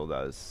 who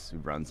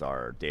runs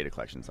our data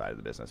collection side of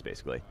the business,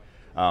 basically,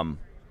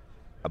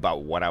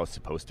 about what I was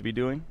supposed to be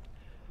doing.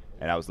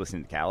 And I was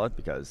listening to Khaled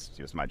because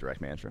he was my direct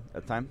manager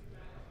at the time.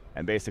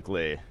 And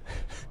basically,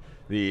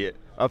 the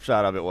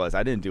upshot of it was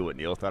I didn't do what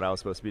Neil thought I was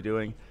supposed to be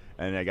doing.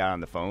 And I got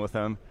on the phone with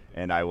him,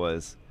 and I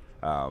was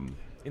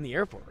in the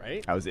airport,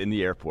 right? I was in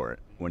the airport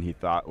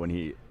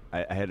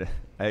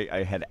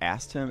I had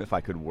asked him if I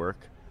could work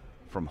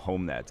from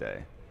home that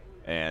day.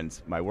 And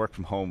my work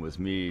from home was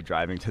me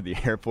driving to the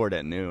airport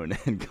at noon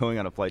and going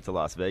on a flight to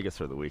Las Vegas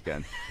for the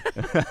weekend.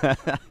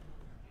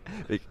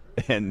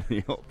 And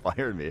Neil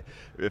fired me.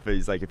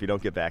 He's like, if you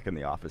don't get back in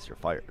the office, you're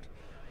fired.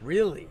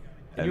 Really?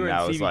 And you were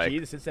at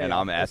CVG, and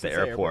I'm at the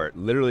airport.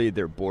 Literally,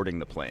 they're boarding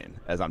the plane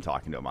as I'm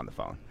talking to him on the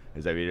phone.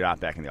 He's like, you're not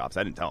back in the office.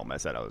 I didn't tell him. I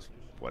said I was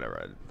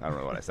whatever. I don't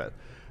know what I said.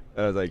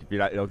 I was like, if you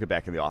don't get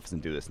back in the office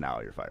and do this now,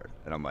 you're fired.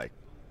 And I'm like,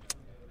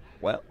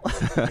 well, I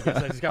guess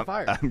I just got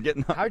fired. I'm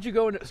getting up. How'd you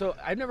go? So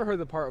I've never heard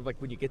the part of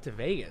when you get to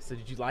Vegas. So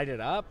did you light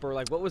it up, or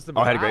what was the?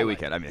 I had a great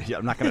weekend. I mean,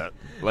 I'm not gonna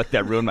let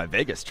that ruin my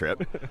Vegas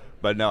trip.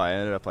 But no, I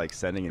ended up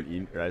sending an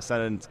email.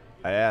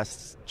 I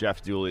asked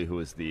Jeff Dooley, who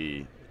was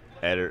the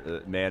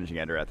managing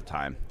editor at the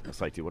time. I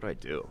was like, dude, what do I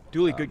do?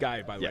 Dooley, good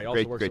guy, by the way.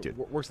 Also great dude.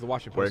 Works at the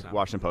Washington Post now.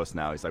 Washington Post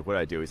now. He's like, what do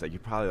I do? He's like, you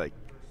probably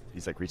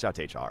He's like, reach out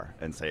to HR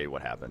and say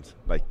what happened.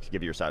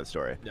 Give your side of the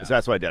story. Yeah. So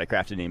that's what I did. I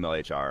crafted an email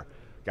to HR,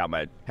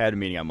 had a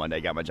meeting on Monday,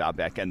 got my job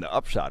back, and the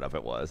upshot of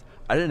it was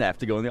I didn't have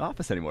to go in the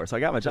office anymore. So I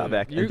got my job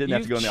back and didn't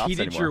have to go in the office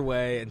anymore. You cheated your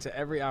way into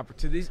every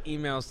opportunity. These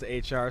emails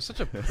to HR, such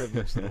a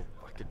privileged little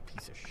fucking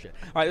piece of shit.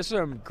 All right, this is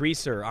from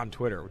Greaser on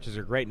Twitter, which is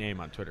a great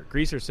name on Twitter.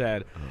 Greaser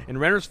said, in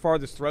Renner's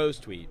farthest throws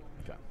tweet,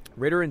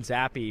 Ritter and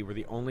Zappi were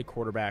the only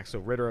quarterbacks, so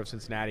Ritter of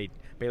Cincinnati,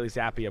 Bailey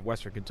Zappi of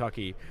Western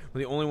Kentucky, were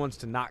the only ones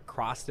to not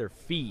cross their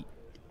feet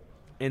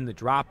in the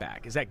drop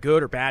back. Is that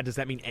good or bad? Does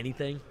that mean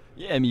anything?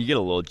 Yeah, I mean, you get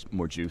a little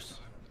more juice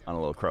on a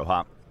little crow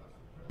hop,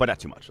 but not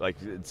too much.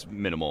 It's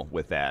minimal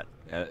with that,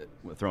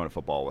 throwing a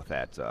football with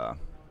that, a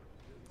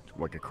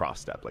cross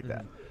step like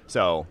that.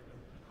 So,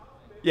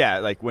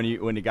 yeah,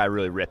 when the guy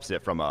really rips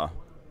it from a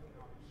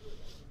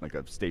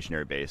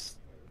stationary base,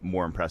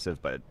 more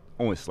impressive, but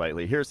only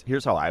slightly.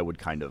 Here's how I would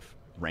kind of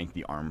rank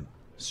the arm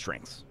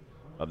strengths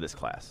of this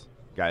class.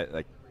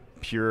 Guy,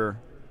 pure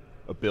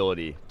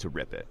ability to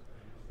rip it.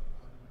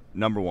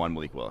 Number one,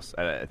 Malik Willis.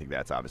 I think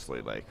that's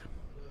obviously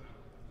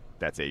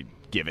that's a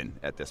given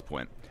at this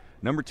point.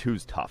 Number two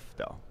is tough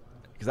though,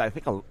 because I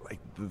think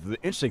the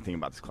interesting thing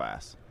about this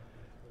class,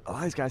 a lot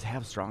of these guys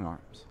have strong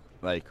arms.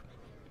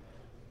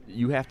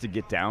 You have to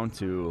get down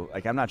to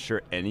I'm not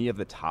sure any of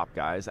the top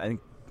guys. I think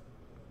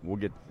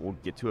we'll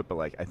get to it, but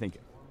I think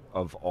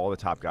of all the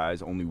top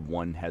guys, only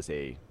one has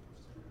a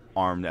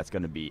arm that's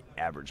going to be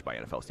average by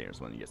NFL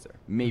standards when he gets there.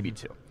 Maybe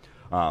two.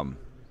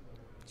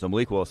 So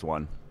Malik Willis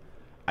one.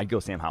 I'd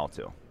go Sam Howell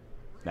too.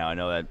 Now I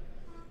know that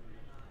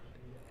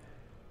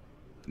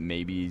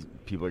maybe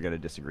people are going to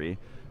disagree,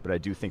 but I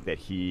do think that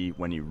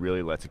when he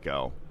really lets it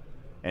go,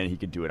 and he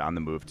can do it on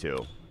the move too,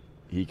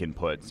 he can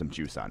put some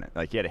juice on it.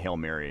 He had a Hail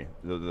Mary.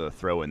 The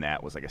throw in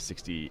that was a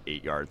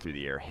 68-yard through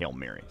the air Hail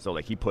Mary. So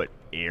he put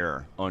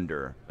air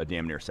under a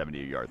damn near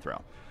 70-yard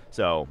throw.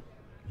 So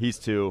he's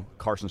 2.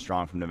 Carson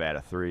Strong from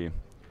Nevada 3.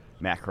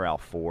 Matt Corral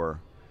 4.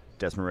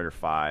 Desmond Ritter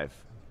 5.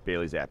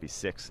 Bailey Zappi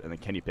 6, and then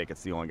Kenny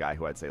Pickett's the only guy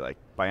who I'd say,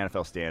 by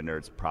NFL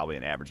standards, probably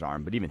an average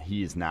arm, but even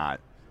he's not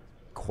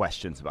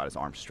questions about his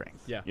arm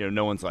strength. Yeah.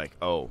 No one's the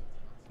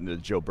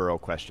Joe Burrow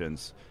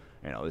questions,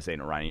 this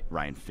ain't a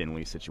Ryan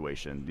Finley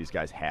situation. These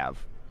guys have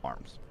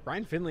arms.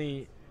 Ryan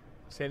Finley,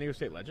 San Diego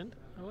State legend,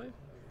 I believe?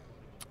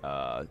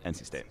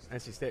 NC State.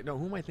 NC State. No,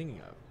 who am I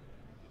thinking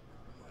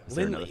of?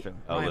 Lindley.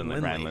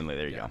 Ryan Lindley.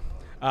 There you go.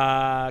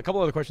 A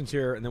couple other questions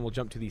here, and then we'll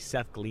jump to the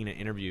Seth Galina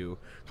interview.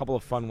 A couple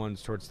of fun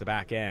ones towards the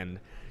back end.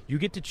 You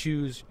get to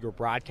choose your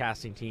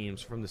broadcasting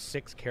teams from the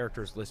 6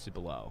 characters listed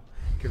below.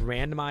 You can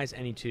randomize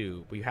any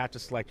 2, but you have to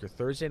select your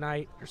Thursday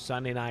night, your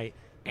Sunday night,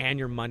 and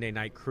your Monday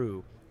night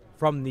crew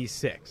from these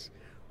 6.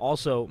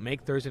 Also,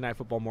 make Thursday Night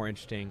Football more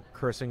interesting.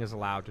 Cursing is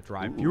allowed to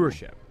drive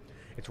viewership.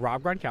 It's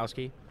Rob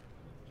Gronkowski,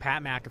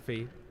 Pat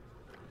McAfee,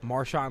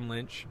 Marshawn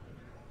Lynch,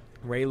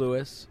 Ray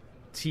Lewis,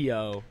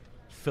 T.O.,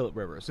 Phillip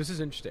Rivers. This is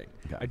interesting.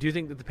 Okay. I do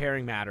think that the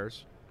pairing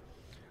matters.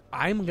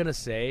 I'm going to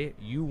say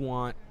you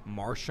want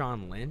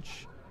Marshawn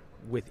Lynch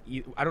with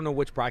I don't know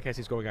which broadcast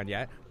he's going on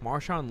yet.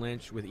 Marshawn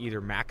Lynch with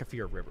either McAfee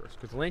or Rivers,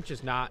 because Lynch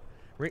is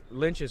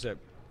a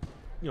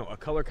a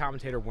color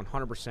commentator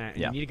 100%, and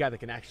you need a guy that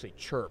can actually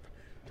chirp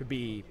to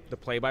be the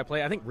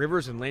play-by-play. I think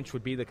Rivers and Lynch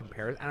would be the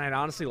comparison, and I'd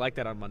honestly like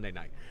that on Monday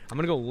night. I'm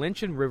going to go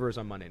Lynch and Rivers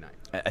on Monday night.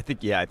 I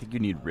think you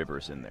need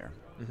Rivers in there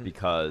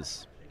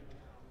because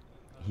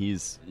you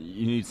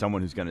need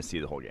someone who's going to see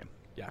the whole game.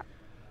 Yeah.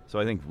 So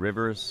I think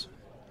Rivers,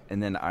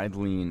 and then I'd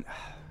lean.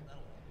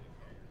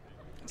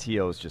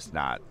 T.O.'s just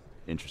not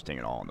interesting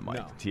at all on the mic.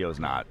 No. T.O.'s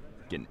not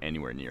getting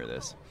anywhere near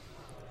this.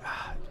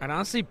 I'd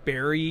honestly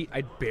bury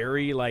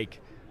like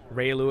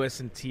Ray Lewis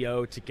and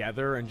T.O.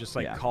 together and just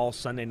call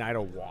Sunday night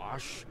a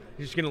wash.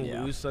 You're just going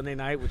to lose Sunday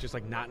night, which is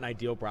like not an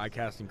ideal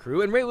broadcasting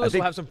crew. And Ray Lewis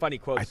will have some funny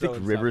quotes. I think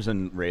Rivers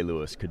and Ray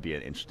Lewis could be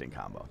an interesting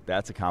combo.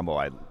 That's a combo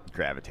I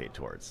gravitate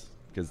towards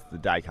because the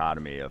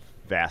dichotomy of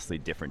vastly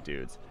different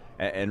dudes.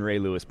 And Ray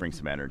Lewis brings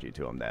some energy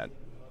to him that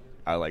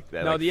I like.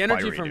 That no, like the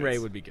energy dudes. from Ray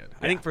would be good.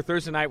 I think for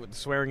Thursday night with the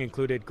swearing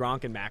included,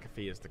 Gronk and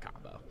McAfee is the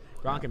combo.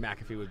 Gronk and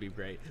McAfee would be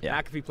great.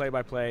 Yeah. McAfee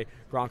play-by-play,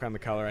 Gronk on the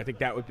color. I think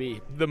that would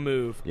be the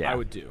move I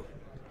would do.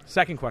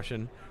 Second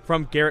question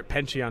from Garrett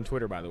Penchey on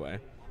Twitter, by the way.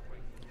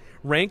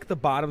 Rank the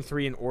bottom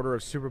 3 in order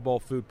of Super Bowl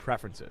food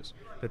preferences.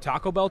 The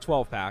Taco Bell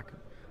 12-pack,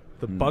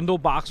 the bundle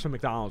box from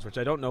McDonald's, which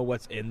I don't know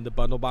what's in the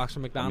bundle box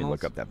from McDonald's. Let me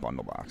look up that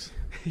bundle box.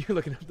 You're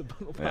looking up the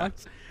bundle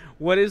box?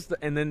 What is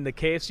and then the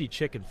KFC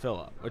chicken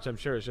fill-up, which I'm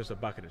sure is just a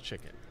bucket of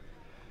chicken.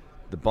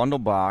 The bundle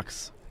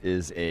box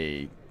is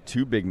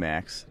 2 Big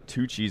Macs,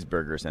 2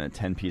 cheeseburgers, and a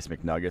 10-piece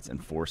McNuggets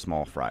and 4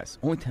 small fries.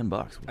 Only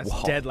 $10.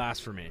 That's dead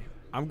last for me.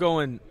 I'm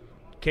going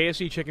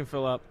KFC chicken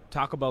fill-up,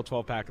 Taco Bell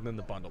 12-pack, and then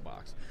the bundle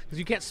box. Because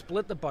you can't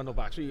split the bundle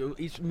box. Me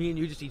and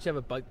you just each have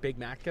a Big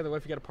Mac together. What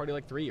if you got a party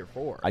like 3 or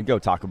 4? I'd go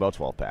Taco Bell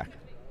 12-pack,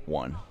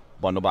 1.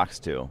 Bundle box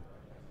 2.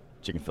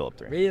 Chicken fill-up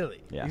 3.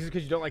 Really? Yeah. Is it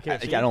because you don't like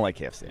KFC? I don't like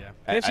KFC.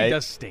 Yeah. KFC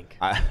does stink.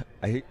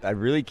 I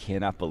really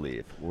cannot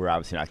believe we're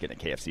obviously not getting a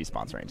KFC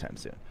sponsor anytime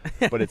soon.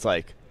 But it's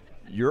like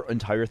your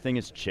entire thing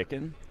is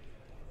chicken,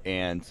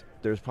 and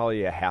there's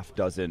probably a half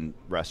dozen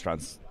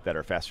restaurants that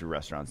are fast food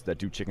restaurants that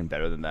do chicken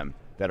better than them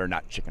that are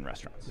not chicken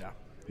restaurants. Yeah.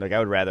 Like I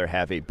would rather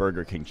have a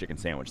Burger King chicken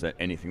sandwich than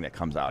anything that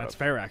comes out That's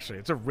fair, actually.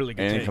 It's a really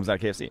good and take. it comes out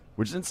of KFC,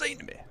 which is insane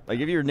to me. Like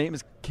if your name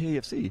is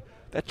KFC,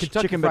 that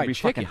Kentucky chicken better Fried be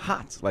Chicken. fucking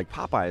hot. Like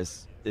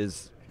Popeyes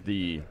is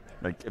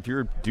if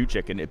you're do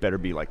chicken, it better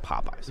be like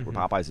Popeyes, where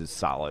Popeyes is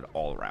solid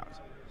all around.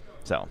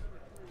 So,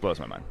 blows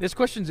my mind. This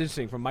question's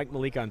interesting from Mike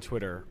Malik on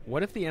Twitter.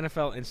 What if the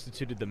NFL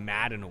instituted the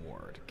Madden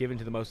Award, given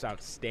to the most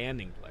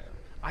outstanding player?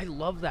 I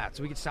love that.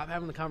 So we could stop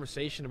having the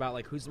conversation about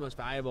like who's the most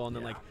valuable, and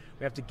then like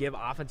we have to give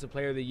Offensive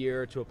Player of the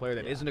Year to a player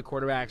that isn't a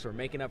quarterback, so we're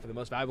making up for the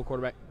most valuable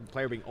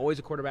player being always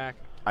a quarterback.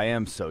 I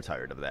am so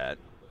tired of that.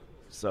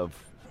 So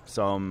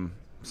some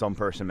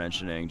person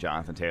mentioning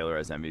Jonathan Taylor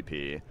as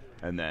MVP,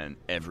 and then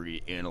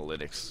every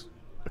analytics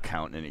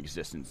account in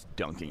existence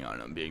dunking on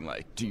him, being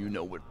like, "Do you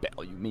know what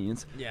value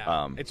means?"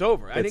 Yeah, it's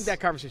over. I think that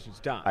conversation's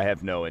done. I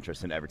have no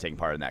interest in ever taking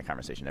part in that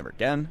conversation ever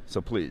again.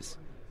 So please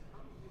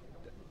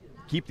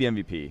keep the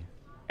MVP.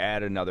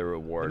 Add another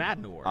award. The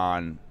Madden Award.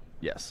 On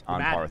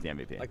par with the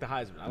MVP. Like the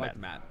Heisman. I like the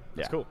Madden.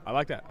 That's Yeah. cool. I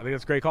like that. I think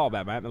that's a great call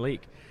about Matt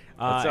Malik.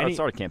 Let's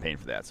start a campaign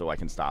for that so I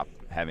can stop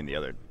having the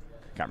other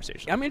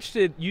conversation. I'm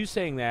interested you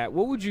saying that.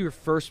 What would your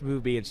first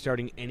move be in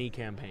starting any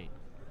campaign?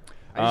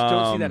 I just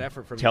don't see that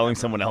effort from telling you.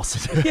 someone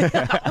else to do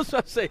Yeah, I was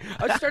about to say,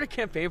 I'll just start a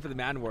campaign for the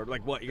Madden Award.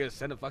 Like, what, you're going to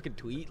send a fucking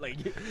tweet? Like,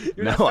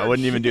 you're No, not I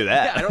wouldn't even do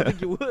that. Yeah, I don't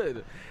think you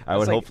would. I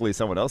would hopefully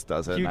someone else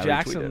does it. Hugh and I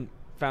would tweet Jackson it.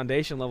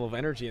 Foundation level of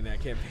energy in that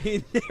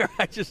campaign there.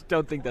 I just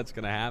don't think that's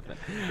going to happen.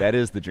 That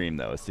is the dream,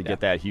 though, is to get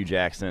that Hugh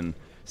Jackson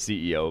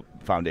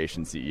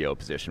foundation CEO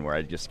position where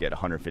I just get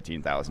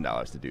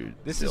 $115,000 to do.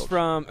 This is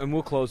from, and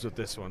we'll close with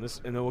this one.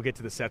 And then we'll get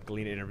to the Seth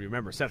Galina interview.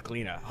 Remember, Seth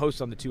Galina,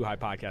 host on the Too High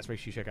podcast. Make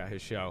sure you check out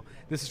his show.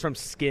 This is from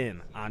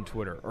Skin on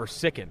Twitter, or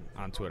Sicken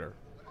on Twitter.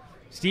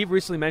 Steve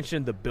recently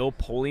mentioned the Bill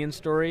Polian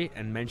story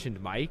and mentioned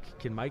Mike.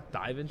 Can Mike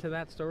dive into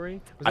that story?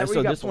 Was that where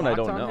you got this one I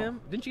blocked don't on know.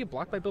 him? Didn't you get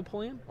blocked by Bill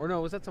Polian? Or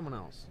no, was that someone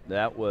else?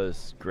 That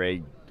was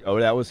Greg. Oh,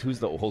 that was who's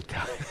the old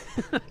guy?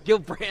 Gil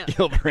Brandt.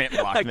 Gil Brandt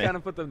blocked I me. I kind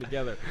of put them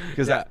together.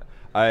 Because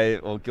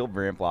Gil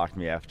Brandt blocked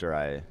me after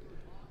I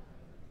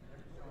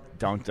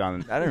dunked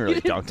on. I didn't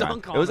really dunk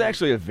on. It was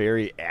actually a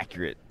very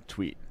accurate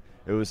tweet.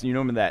 It was, you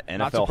know, that NFL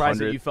Not surprised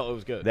 100. that you felt it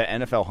was good. That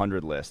NFL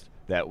 100 list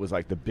that was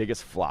like the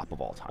biggest flop of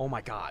all time. Oh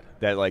my God!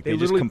 That like they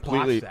just literally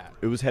completely. botched that.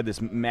 It was had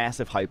this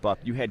massive hype up.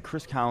 You had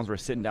Chris Collinsworth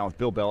sitting down with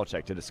Bill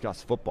Belichick to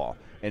discuss football,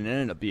 and it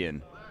ended up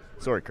being,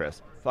 sorry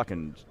Chris,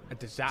 fucking a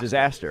disaster.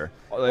 Disaster.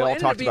 They all ended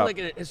talked up being about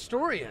like a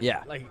historian.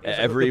 Yeah. Like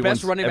Everyone's- the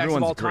best running backs of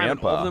everyone's all time. And all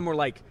grandpa. of them were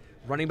like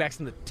running backs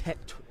in the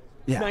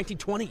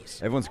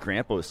 1920s. Everyone's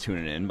grandpa was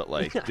tuning in, but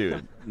like,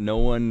 dude, no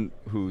one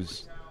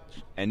who's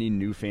any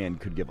new fan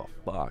could give a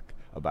fuck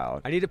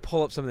about. I need to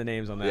pull up some of the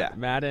names on that. Yeah.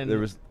 Madden, There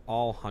was-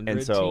 all 100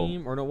 and so-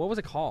 team, or no, what was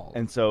it called?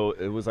 And so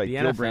it was like The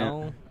Gil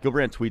NFL?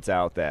 Brandt tweets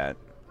out that,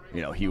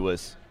 you know, he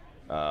was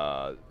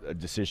a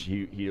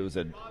decision. He was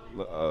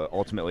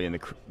ultimately in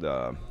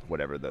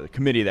the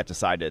committee that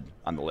decided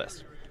on the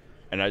list.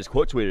 And I just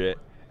quote tweeted it,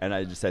 and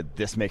I just said,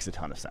 "This makes a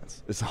ton of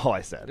sense." That's all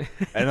I said,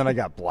 and then I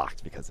got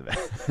blocked because of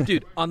it.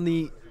 Dude, on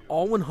the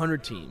All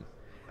 100 team,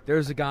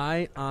 there's a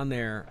guy on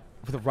there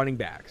for the running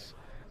backs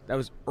that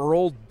was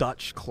Earl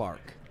Dutch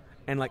Clark,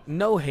 and like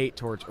no hate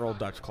towards Earl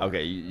Dutch Clark.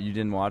 Okay, you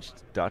didn't watch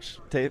Dutch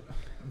tape?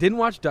 Didn't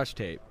watch Dutch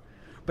tape.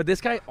 But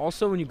this guy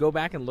also, when you go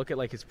back and look at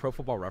like his Pro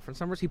Football Reference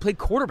numbers, he played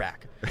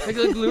quarterback. Like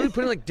literally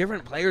putting like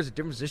different players at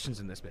different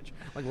positions in this bitch.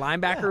 Like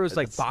linebacker was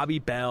like Bobby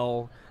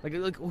Bell. Like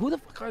who the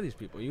fuck are these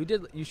people?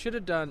 You should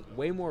have done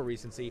way more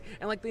recency.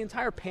 And like the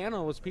entire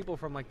panel was people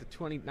from like the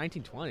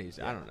 1920s.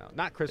 Yeah. I don't know,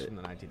 not Chris from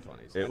the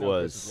 1920s. It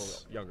was Chris was a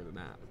little younger than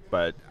that.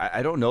 But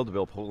I don't know the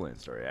Bill Polian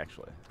story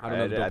actually. I've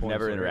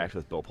never interacted interacted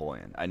with Bill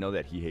Polian. I know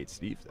that he hates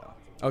Steve though.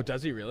 Oh,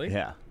 does he really?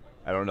 Yeah,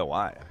 I don't know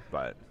why,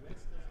 but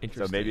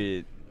interesting. So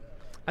maybe.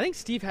 I think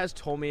Steve has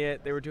told me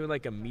it. They were doing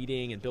like a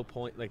meeting, and Bill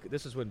Polian, like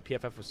this is when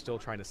PFF was still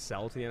trying to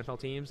sell to the NFL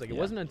teams. Like it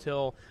wasn't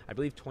until I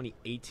believe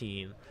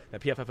 2018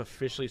 that PFF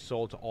officially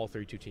sold to all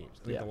 32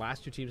 teams. I think the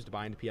last 2 teams to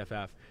buy into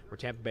PFF were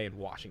Tampa Bay and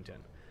Washington.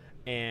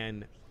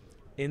 And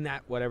in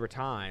that whatever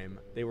time,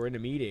 they were in a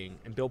meeting,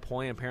 and Bill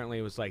Polian apparently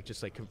was like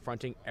just like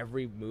confronting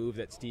every move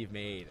that Steve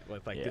made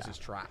with like this is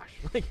trash.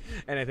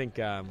 And I think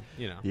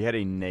he had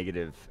a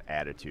negative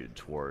attitude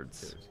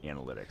towards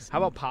analytics. How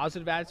about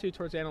positive attitude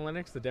towards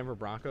analytics? The Denver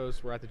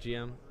Broncos were at the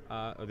GM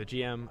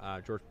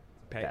George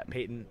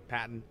Patton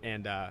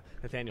and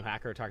Nathaniel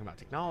Hacker talking about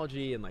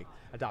technology and like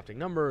adopting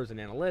numbers and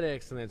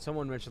analytics, and then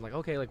someone mentioned like,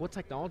 okay, like what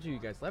technology are you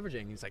guys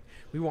leveraging? And he's like,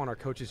 we want our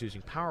coaches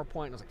using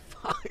PowerPoint. And I was like,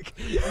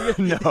 fuck.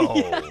 No.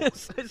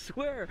 Yes, I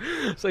swear.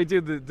 It's like,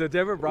 dude, the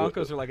Denver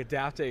Broncos are like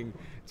adapting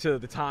to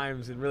the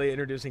times and really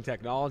introducing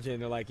technology,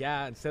 and they're like,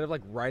 yeah, instead of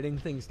like writing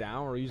things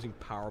down, we're using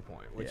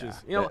PowerPoint, which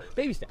is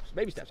baby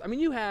steps. I mean,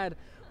 you had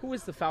who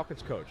was the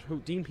Falcons coach?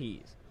 Dean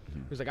Pease. He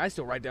was like, I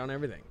still write down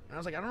everything. And I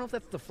was like, I don't know if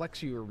that's the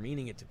flex you were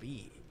meaning it to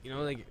be. You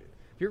know, like if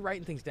you're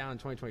writing things down in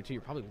 2022,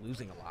 you're probably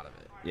losing a lot of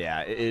it.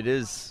 Yeah, it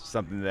is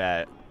something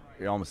that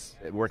you're almost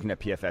working at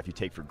PFF, you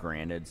take for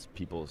granted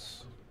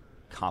people's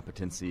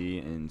competency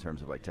in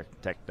terms of like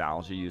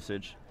technology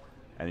usage.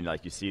 And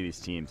like you see these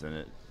teams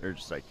and they're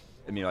just like,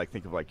 I mean, like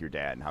think of like your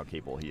dad and how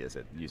capable he is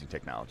at using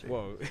technology.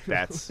 Whoa,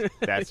 that's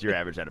your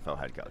average NFL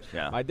head coach.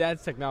 Yeah, my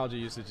dad's technology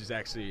usage is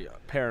actually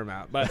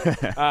paramount. But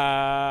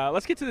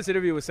let's get to this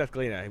interview with Seth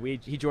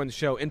Galina. He joined the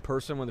show in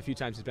person one of the few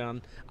times he's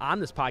been on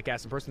this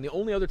podcast in person. The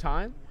only other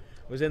time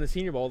was in the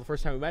Senior Bowl. The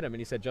first time we met him, and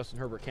he said Justin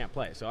Herbert can't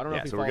play. So I don't know.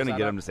 If he so we're going to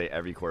get him to say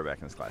every quarterback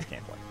in this class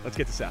can't play. Let's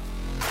get to Seth.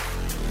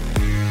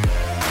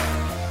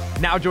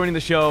 Now joining the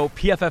show,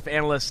 PFF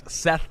analyst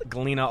Seth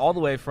Galina, all the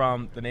way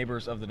from the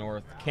neighbors of the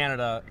North,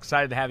 Canada.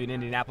 Excited to have you in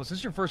Indianapolis. This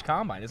is your first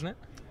combine, isn't it?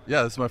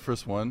 Yeah, this is my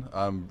first one.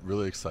 I'm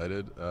really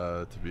excited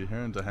to be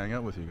here and to hang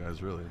out with you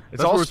guys, really.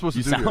 That's what we're supposed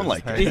to do. You sound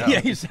like it.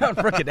 Yeah, you sound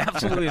freaking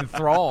absolutely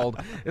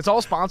enthralled. It's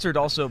all sponsored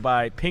also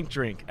by Pink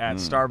Drink at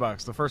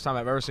Starbucks. The first time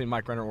I've ever seen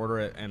Mike Renner order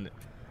it, and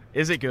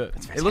is it good?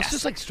 It looks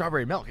just like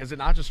strawberry milk. Is it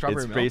not just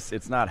strawberry milk?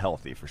 It's not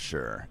healthy for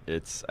sure. I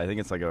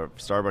think it's like a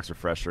Starbucks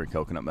refresher and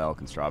coconut milk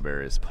and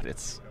strawberries, but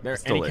it's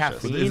delicious. Any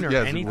caffeine or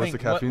anything? What's the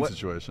caffeine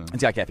situation?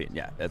 It's got caffeine,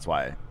 yeah. That's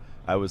why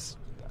I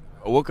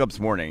woke up this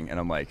morning and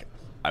I'm like,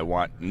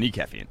 I need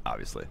caffeine,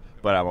 obviously.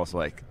 But I'm also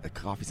like, the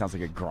coffee sounds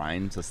like a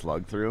grind to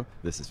slug through.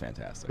 This is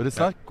fantastic. But it's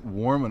not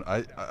warm, and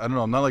I don't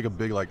know. I'm not like a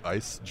big like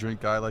ice drink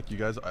guy like you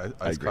guys.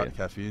 Ice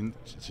caffeine,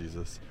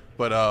 Jesus.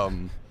 But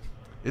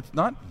it's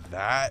not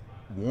that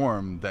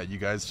warm that you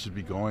guys should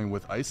be going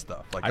with ice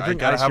stuff. Like I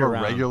gotta have a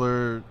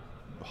regular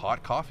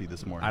hot coffee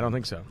this morning. I don't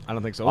think so.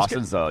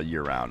 Austin's a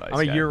year-round ice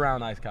guy. I'm a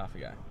year-round iced coffee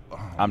guy.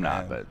 I'm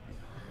not, but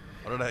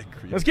how did I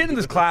agree? Let's get into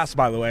this class,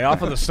 by the way,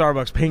 off of the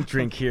Starbucks Pink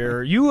Drink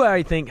here. You,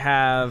 I think,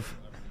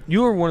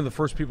 you were one of the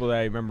first people that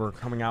I remember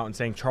coming out and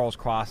saying Charles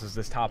Cross is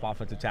this top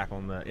offensive tackle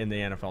in the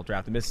NFL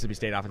draft, the Mississippi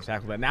State offensive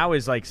tackle. But now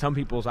is like some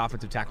people's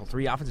offensive tackle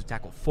 3, offensive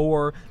tackle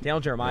 4. Daniel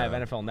Jeremiah of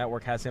NFL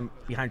Network has him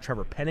behind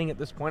Trevor Penning at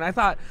this point. I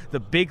thought the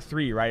big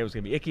 3, right, it was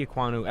going to be Ike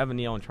Ekwonu, Evan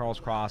Neal, and Charles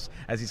Cross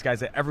as these guys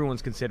that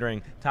everyone's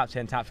considering top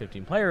 10, top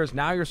 15 players.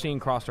 Now you're seeing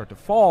Cross start to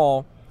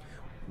fall.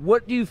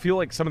 What do you feel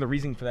like some of the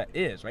reason for that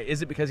is, right?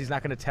 Is it because he's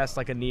not going to test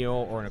like a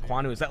Neal or an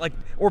Ekwonu? Is that like,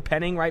 or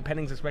Penning, right?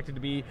 Penning's expected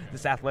to be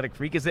this athletic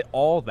freak. Is it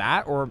all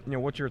that, or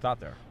what's your thought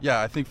there? Yeah,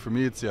 I think for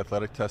me it's the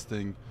athletic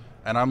testing,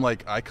 and I'm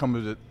like, I come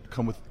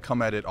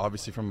at it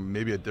obviously from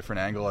maybe a different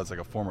angle as like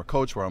a former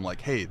coach, where I'm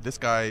like, hey, this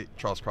guy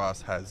Charles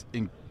Cross has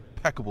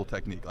impeccable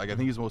technique. Like I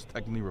think he's the most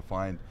technically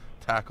refined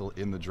tackle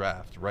in the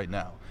draft right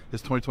now.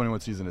 His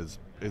 2021 season is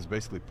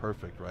basically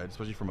perfect, right?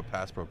 Especially from a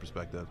pass pro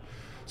perspective.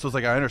 So it's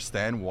like I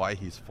understand why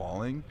he's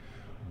falling,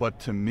 but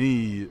to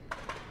me,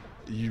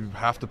 you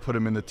have to put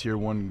him in the tier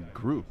 1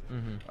 group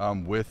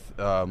with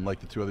like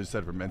the 2 others you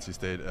said from NC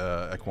State,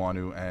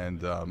 Ekwonu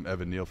and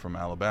Evan Neal from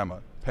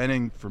Alabama.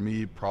 Penning, for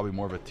me, probably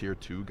more of a tier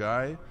 2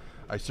 guy.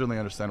 I certainly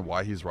understand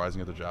why he's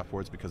rising at the draft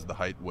boards because the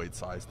height, weight,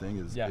 size thing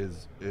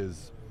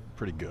is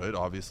pretty good,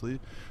 obviously.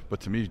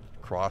 But to me,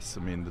 Cross, I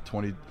mean,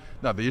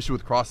 the issue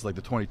with Cross is like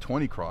the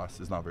 2020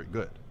 Cross is not very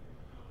good.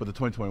 But the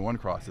 2021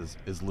 Cross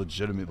is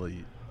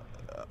legitimately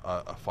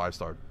a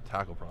 5-star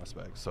tackle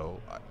prospect. So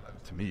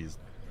to me,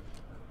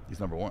 he's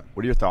number one.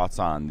 What are your thoughts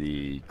on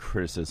the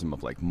criticism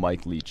of like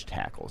Mike Leach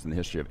tackles and the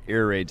history of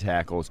air raid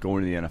tackles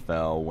going to the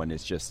NFL when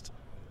it's just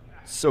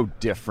so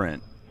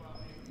different,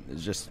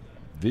 it's just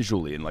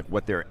visually and like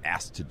what they're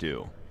asked to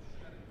do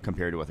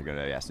compared to what they're going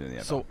to be asked to do in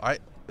the NFL?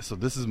 So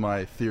this is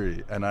my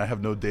theory, and I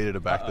have no data to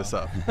back this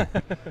up.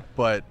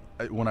 But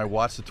when I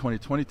watched the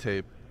 2020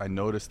 tape, I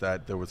noticed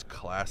that there was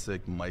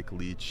classic Mike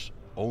Leach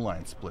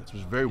O-line splits,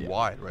 which was very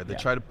wide, right? They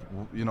tried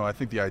to, I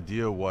think the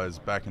idea was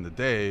back in the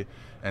day,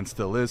 and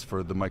still is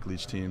for the Mike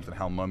Leach teams and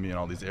Hal Mumme and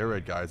all these air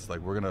raid guys, like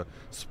we're going to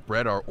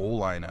spread our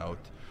O-line out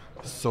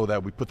so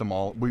that we put them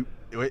all,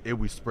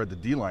 we spread the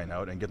D-line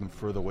out and get them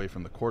further away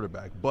from the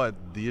quarterback. But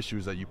the issue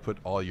is that you put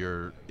all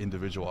your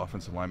individual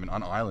offensive linemen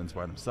on islands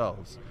by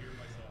themselves.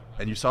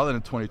 And you saw that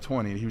in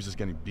 2020, and he was just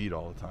getting beat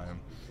all the time.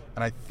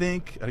 And I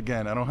think,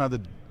 again, I don't have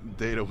the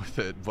data with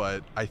it,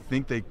 but I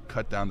think they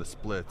cut down the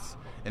splits,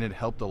 and it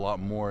helped a lot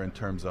more in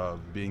terms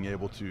of being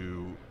able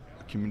to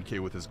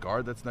communicate with his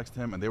guard that's next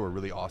to him. And they were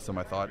really awesome,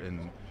 I thought,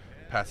 in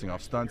passing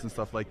off stunts and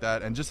stuff like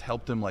that, and just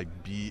helped him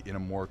like be in a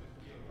more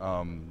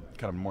kind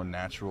of more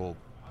natural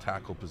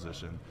tackle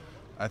position.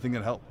 I think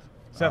it helped.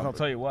 Seth, I'll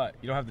tell you what,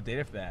 you don't have the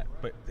data for that,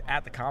 but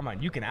at the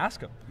Combine, you can ask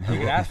him. You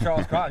can ask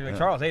Charles Cross. You're like,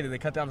 Charles, hey, did they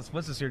cut down the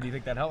splits this year? Do you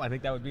think that helped? I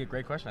think that would be a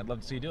great question. I'd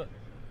love to see you do it.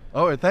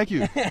 Oh, thank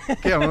you.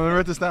 Okay, I'm going to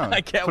write this down. I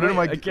can't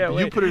wait.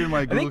 You put it in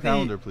my Google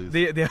Calendar, please.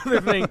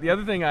 The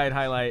other thing I'd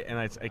highlight, and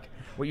it's like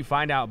what you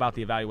find out about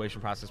the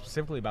evaluation process,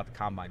 specifically about the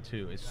Combine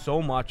too, is so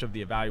much of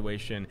the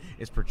evaluation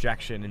is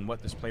projection and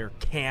what this player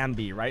can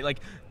be, right?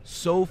 Like,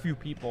 so few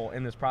people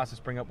in this process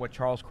bring up what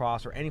Charles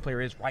Cross or any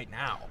player is right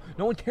now.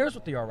 No one cares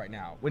what they are right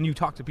now. When you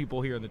talk to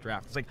people here in the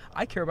draft, it's like,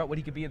 I care about what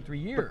he could be in 3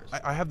 years.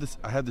 I have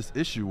this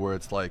issue where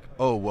it's like,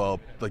 oh well,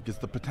 like it's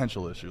the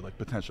potential issue, like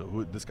potential.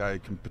 Who this guy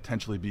can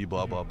potentially be,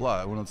 blah blah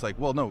blah. When it's like,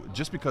 well, no,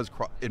 just because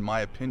in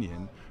my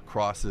opinion,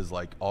 Cross is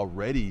like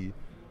already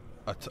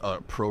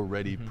a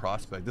pro-ready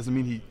prospect doesn't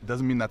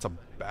mean that's a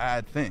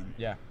bad thing.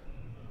 Yeah.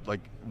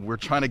 Like, we're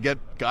trying to get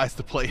guys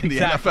to play in the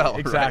NFL, right?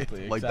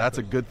 Exactly. Like, that's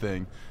a good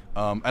thing.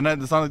 And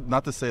it's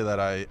not to say that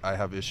I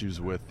have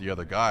issues with the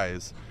other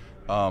guys.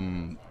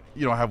 I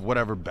have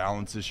whatever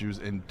balance issues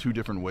in two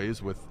different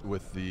ways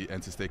with the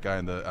NC State guy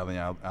and the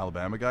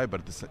Alabama guy, but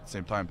at the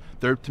same time,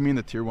 they're, to me, in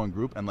the Tier 1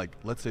 group, and, like,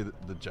 let's say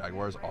the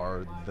Jaguars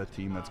are the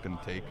team that's going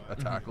to take a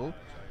tackle.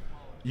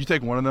 You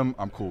take one of them,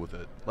 I'm cool with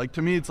it. Like,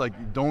 to me, it's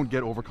like, don't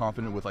get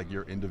overconfident with, like,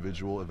 your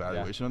individual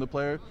evaluation of the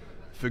player.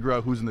 Figure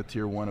out who's in the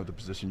Tier 1 of the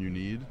position you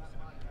need,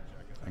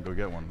 and go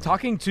get one.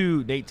 Talking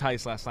to Nate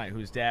Tice last night,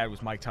 whose dad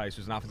was Mike Tice,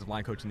 who's an offensive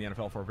line coach in the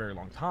NFL for a very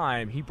long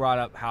time, he brought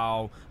up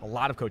how a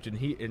lot of coaches,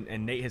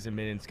 and Nate has been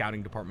in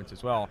scouting departments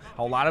as well,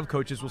 how a lot of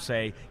coaches will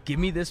say, give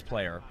me this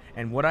player,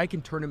 and what I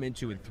can turn him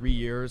into in 3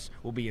 years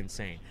will be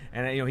insane.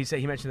 And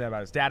he mentioned that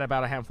about his dad,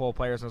 about a handful of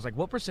players, and I was like,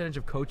 what percentage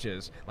of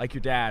coaches, like your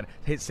dad,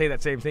 say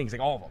that same thing? He's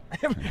like, all of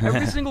them.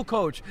 Every single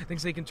coach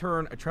thinks they can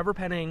turn a Trevor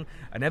Penning,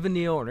 an Evan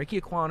Neal, or an Ike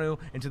Ekwonu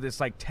into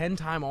this, like,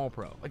 10-time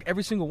All-Pro. Like,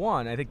 every single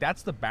one. I think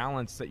that's the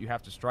balance that you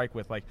have to strike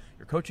with, like,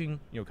 your coaching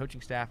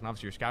staff, and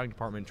obviously your scouting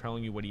department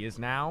telling you what he is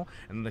now,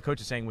 and then the coach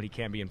is saying what he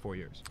can be in 4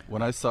 years.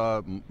 When I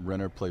saw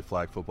Renner play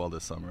flag football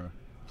this summer,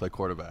 play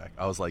quarterback,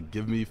 I was like,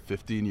 give me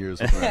 15 years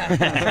with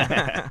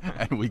Renner.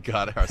 And we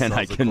got ourselves and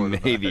I can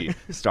maybe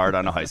start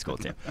on a high school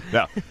team.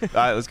 No,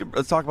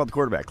 let's talk about the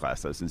quarterback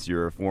class, though, since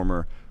you're a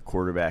former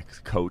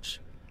quarterback coach.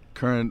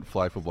 Current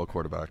flag football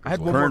quarterback. I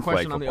had one more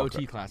question on the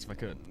OT class, if I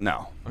could.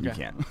 No, okay. You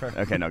can't.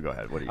 Okay, no, go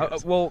ahead. What do you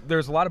guys? Well,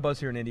 there's a lot of buzz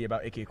here in Indy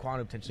about Ike Ekwonu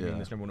potentially being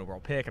this number 1 overall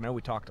pick. I know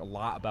we talked a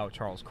lot about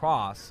Charles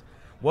Cross.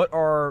 What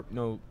are,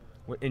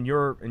 in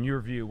your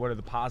view, what are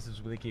the positives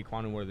with Ike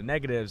Ekwonu? What are the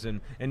negatives?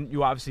 And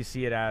you obviously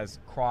see it as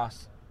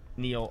Cross,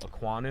 Neal,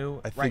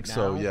 Ekwonu. I think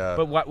so, yeah.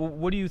 But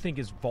what do you think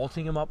is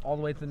vaulting him up all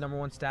the way to the number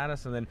 1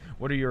 status? And then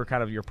what are your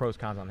pros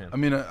cons on him? I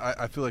mean,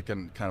 I feel like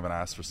I'm kind of an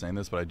ass for saying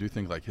this, but I do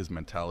think like his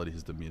mentality,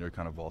 his demeanor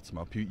kind of vaults him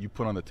up. You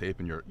put on the tape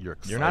and you're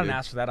excited. You're not an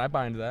ass for that. I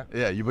buy into that.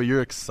 Yeah, but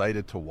you're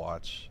excited to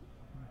watch.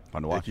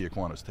 Fun to watch. Ike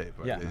Ekwonu's tape.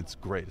 Right? Yeah. It's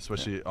great,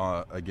 especially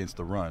against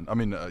the run. I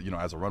mean,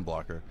 as a run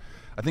blocker.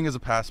 I think as a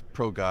pass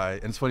pro guy,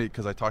 and it's funny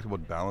because I talked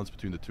about balance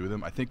between the two of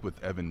them. I think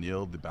with Evan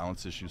Neal, the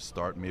balance issues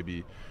start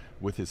maybe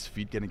with his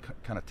feet getting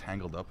kind of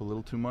tangled up a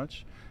little too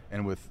much.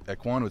 And with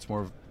Ekwonu, it's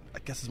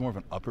more of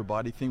an upper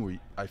body thing where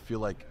I feel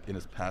like in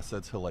his pass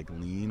sets, he'll like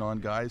lean on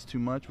guys too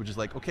much, which is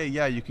like, okay,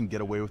 yeah, you can get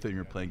away with it when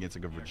you're playing against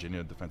like a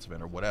Virginia defensive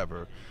end or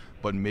whatever,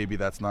 but maybe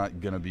that's not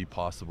going to be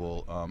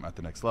possible at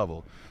the next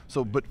level.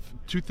 So, but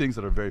two things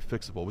that are very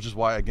fixable, which is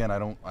why, again, I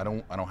don't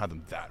have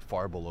them that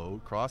far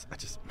below Cross.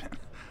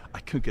 I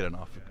couldn't get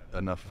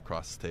enough of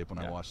Cross's tape when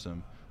I watched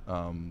him.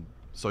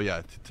 So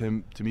yeah, to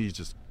me, he's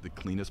just the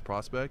cleanest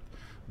prospect.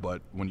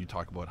 But when you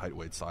talk about height,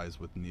 weight, size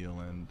with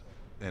Neal and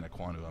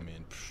Ekwonu, I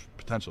mean,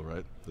 potential,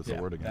 right? That's the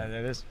word again.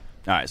 That is.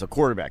 All right, so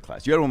quarterback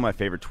class. You had one of my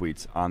favorite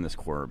tweets on this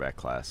quarterback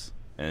class,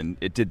 and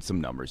it did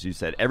some numbers. You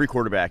said every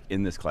quarterback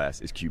in this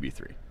class is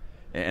QB3.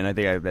 And I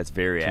think that's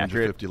very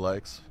accurate. 250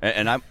 likes.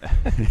 And I'm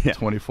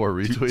 24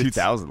 retweets.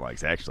 2,000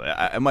 likes, actually.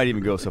 I might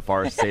even go so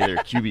far as to say they're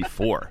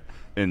QB4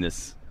 in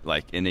this,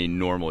 like, in a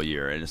normal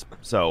year. And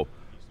so,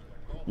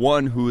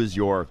 one, who is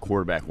your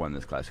quarterback one in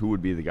this class? Who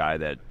would be the guy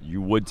that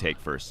you would take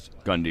first,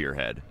 gun to your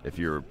head, if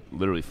you're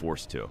literally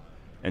forced to?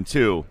 And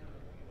two,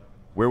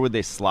 where would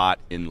they slot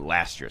in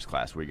last year's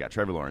class where you got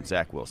Trevor Lawrence,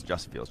 Zach Wilson,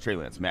 Justin Fields, Trey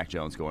Lance, Mac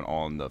Jones going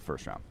all in the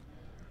first round?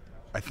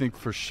 I think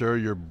for sure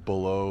you're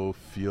below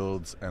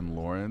Fields and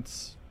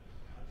Lawrence.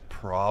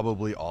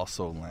 Probably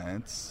also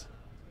Lance.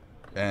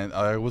 And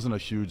I wasn't a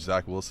huge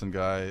Zach Wilson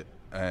guy.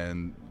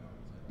 And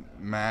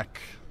Mac,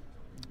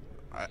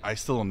 I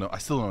still don't know. I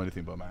still don't know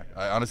anything about Mac.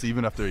 I honestly,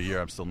 even after a year,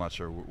 I'm still not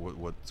sure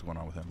what's going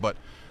on with him. But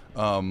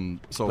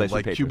so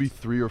like QB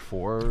 3 or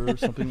 4 or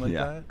something like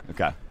that.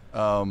 Okay.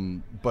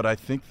 But I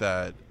think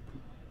that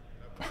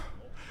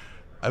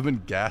I've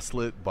been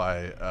gaslit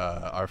by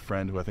our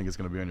friend who I think is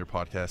going to be on your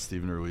podcast,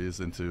 Steven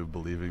Ruiz, into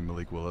believing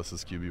Malik Willis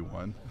is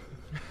QB1.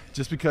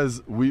 Just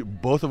because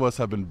both of us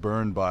have been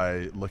burned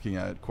by looking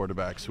at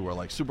quarterbacks who are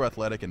like super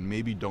athletic and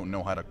maybe don't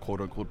know how to quote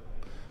unquote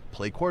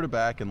play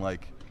quarterback and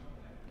like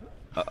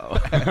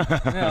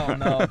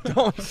no,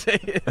 don't say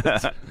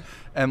it.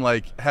 And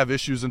like have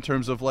issues in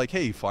terms of like,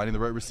 hey, finding the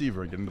right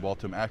receiver and getting the ball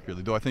to him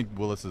accurately. Though I think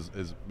Willis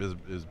is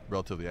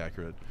relatively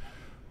accurate.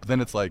 But then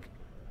it's like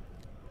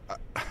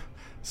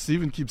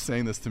Steven keeps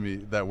saying this to me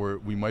that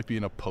we might be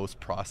in a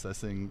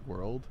post-processing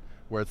world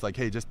where it's like,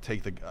 hey, just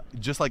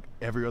like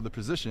every other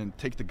position,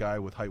 take the guy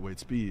with height, weight,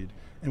 speed,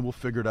 and we'll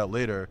figure it out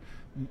later.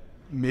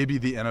 Maybe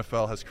the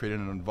NFL has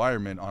created an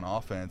environment on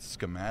offense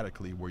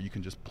schematically where you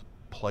can just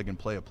plug and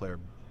play a player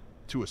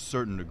to a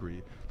certain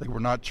degree. Like we're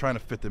not trying to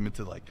fit them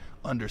into like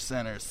under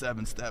center,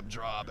 7-step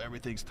drop,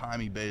 everything's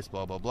timing based,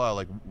 blah blah blah.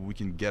 Like we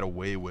can get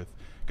away with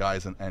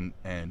guys and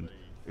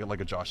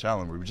like a Josh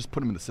Allen where we just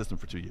put him in the system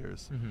for 2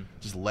 years,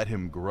 just let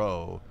him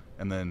grow,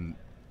 and then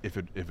if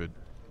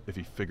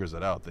he figures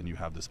it out, then you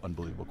have this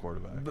unbelievable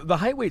quarterback. The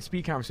height, weight,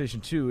 speed conversation,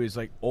 too, is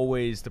like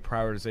always the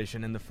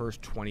prioritization in the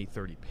first 20,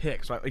 30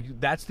 picks. So like,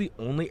 that's the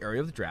only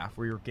area of the draft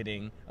where you're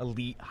getting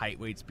elite height,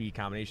 weight, speed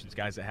combinations,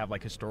 guys that have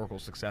like historical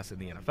success in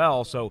the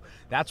NFL. So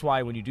that's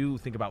why when you do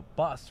think about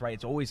busts, right,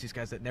 it's always these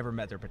guys that never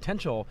met their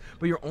potential,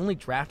 but you're only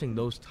drafting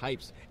those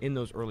types in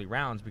those early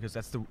rounds because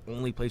that's the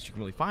only place you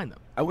can really find them.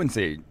 I wouldn't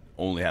say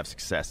only have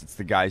success. It's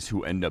the guys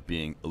who end up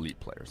being elite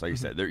players. Like you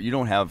said, you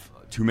don't have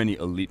too many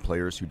elite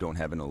players who don't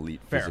have an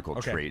elite physical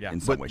trait in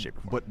some way, shape,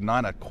 or form. But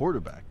not a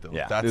quarterback, though.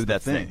 Yeah, that's the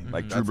thing.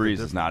 Like Drew Brees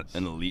is not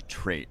an elite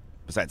trait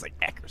besides like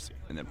accuracy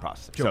and then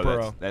processing. Joe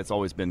Burrow. That's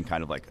always been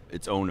kind of like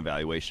its own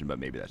evaluation, but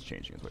maybe that's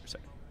changing is what you're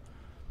saying.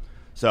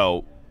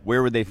 So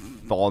where would they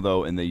fall,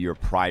 though, in the year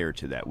prior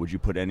to that? Would you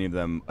put any of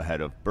them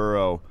ahead of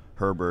Burrow,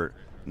 Herbert,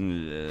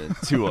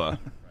 Tua?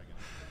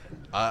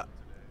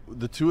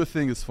 The Tua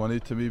thing is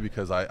funny to me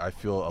because I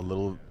feel a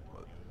little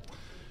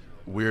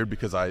weird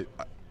because I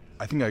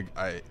think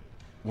I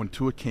when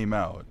Tua came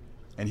out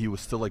and he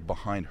was still like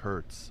behind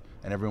Hurts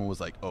and everyone was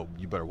like, oh,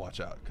 you better watch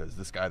out because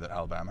this guy that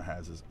Alabama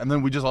has is, and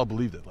then we just all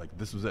believed it, like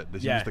this was it,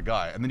 he was the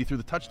guy, and then he threw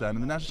the touchdown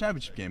in the national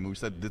championship game and we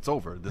said it's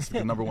over, this is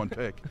the number one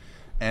pick.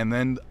 And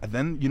then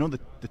you know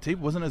the tape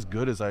wasn't as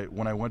good as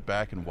when I went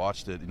back and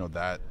watched it, you know,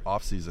 that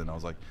offseason. I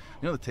was like,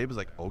 you know, the tape is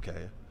like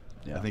okay.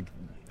 Yeah.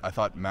 I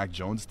thought Mac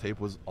Jones' tape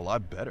was a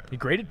lot better. He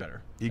graded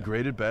better.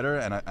 Graded better,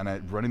 and I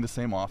running the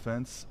same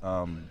offense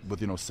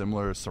with, you know,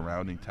 similar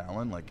surrounding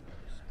talent. Like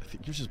I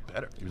think he was just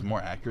better. He was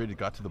more accurate. He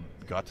got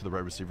to the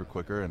right receiver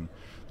quicker, and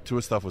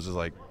Tua stuff was just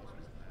like,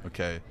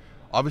 okay.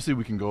 Obviously,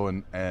 we can go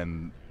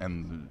and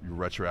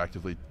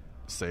retroactively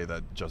say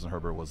that Justin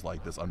Herbert was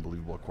like this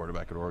unbelievable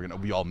quarterback at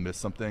Oregon. We all missed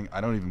something.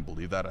 I don't even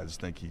believe that. I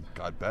just think he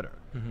got better.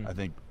 I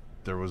think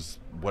there was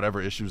whatever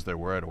issues there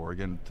were at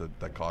Oregon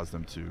that caused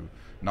them to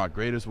not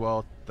grade as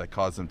well, that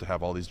caused them to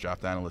have all these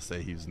draft analysts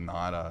say he's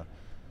not to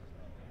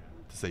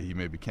say he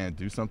maybe can't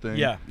do something.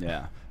 Yeah.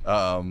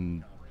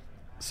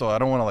 So I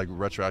don't want to like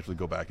retroactively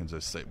go back and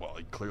just say, well,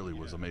 he clearly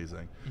was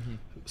amazing.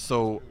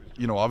 So,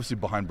 you know, obviously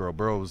behind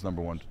Burrow was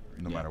number one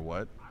no matter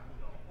what.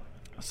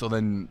 So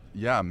then,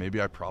 yeah,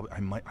 maybe I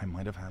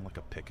might have had like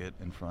a Pickett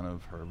in front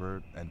of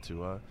Herbert and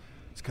Tua.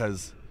 It's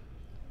because,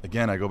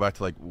 again, I go back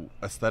to like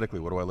aesthetically,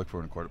 what do I look for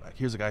in a quarterback?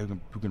 Here's a guy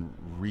who can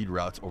read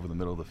routes over the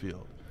middle of the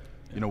field.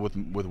 You know, with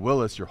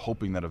Willis, you're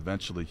hoping that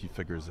eventually he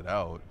figures it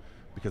out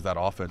because that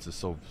offense is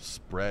so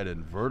spread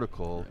and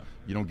vertical.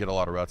 You don't get a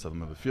lot of routes out of the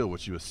middle of the field,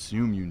 which you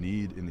assume you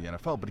need in the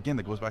NFL. But again,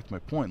 that goes back to my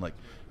point. Like,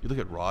 you look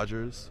at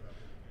Rodgers,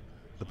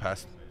 the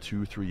past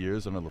 2-3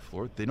 years under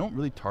LaFleur, they don't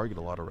really target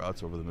a lot of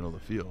routes over the middle of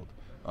the field.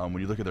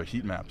 When you look at their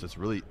heat maps, it's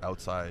really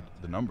outside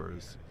the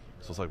numbers.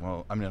 So it's like,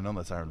 well, I mean, I know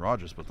that's Aaron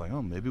Rodgers, but like,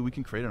 oh, maybe we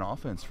can create an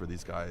offense for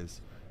these guys.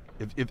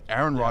 If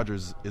Aaron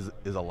Rodgers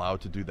is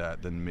allowed to do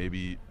that, then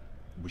maybe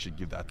we should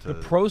give that to the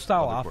pro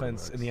style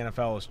offense in the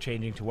NFL is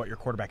changing to what your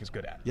quarterback is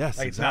good at. Yes,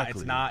 like,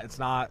 exactly. It's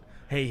not.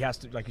 Hey, he has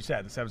to, like you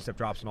said, the 7-step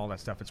drops and all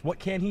that stuff. It's what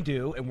can he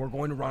do, and we're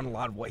going to run a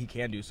lot of what he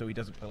can do, so he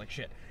doesn't play like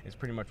shit. It's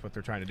pretty much what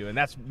they're trying to do, and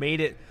that's made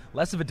it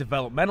less of a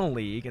developmental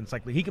league. And it's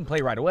like he can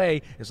play right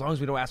away as long as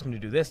we don't ask him to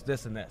do this,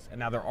 this, and this. And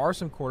now there are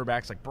some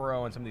quarterbacks like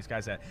Burrow and some of these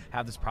guys that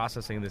have this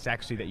processing, this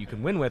accuracy that you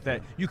can win with.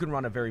 That you can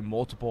run a very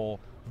multiple,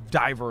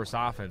 diverse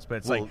offense,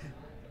 but it's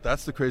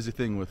that's the crazy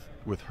thing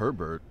with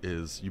Herbert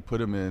is you put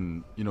him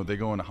in, they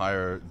go and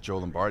hire Joe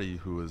Lombardi,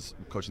 who was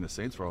coaching the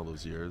Saints for all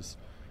those years.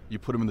 You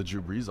put him in the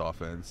Drew Brees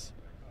offense,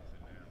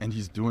 and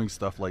he's doing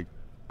stuff like,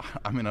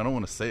 I don't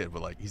want to say it,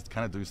 but like he's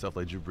kind of doing stuff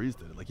like Drew Brees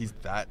did. Like he's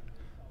that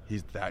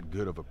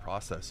good of a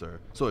processor.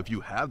 So if you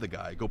have the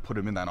guy, go put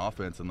him in that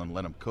offense and then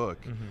let him cook.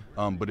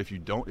 Mm-hmm. But if you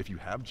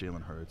have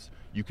Jalen Hurts,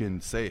 you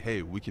can say,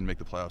 hey, we can make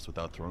the playoffs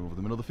without throwing over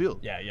the middle of the field.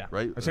 Yeah.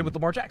 Right? Same with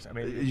Lamar Jackson.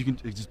 You can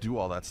just do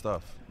all that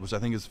stuff, which I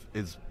think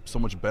is so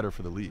much better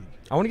for the league.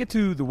 I want to get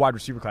to the wide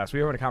receiver class. We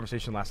were having a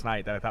conversation last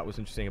night that I thought was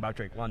interesting about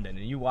Drake London,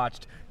 and you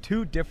watched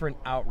 2 different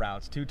out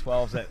routes, 2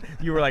 12s that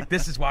you were like,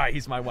 this is why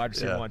he's my wide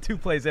receiver one. 2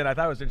 plays in. I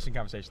thought it was an interesting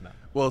conversation, though.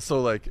 Well,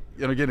 so and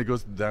again, it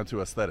goes down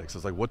to aesthetics.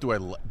 It's like, what do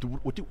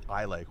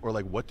I like? Or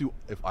like,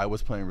 if I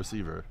was playing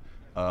receiver,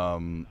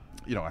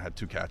 I had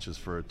 2 catches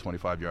for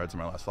 25 yards in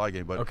my last fly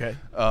game, but okay.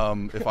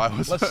 If I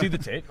was let's see the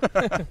tape.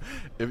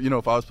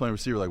 if I was playing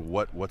receiver, like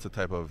what's the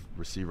type of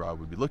receiver I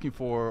would be looking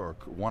for or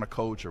want to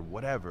coach or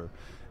whatever.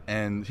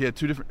 And he had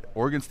 2 different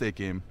Oregon State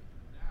game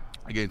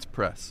against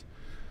press,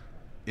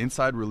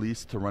 inside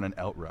release to run an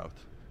out route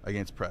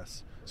against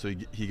press. So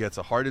he gets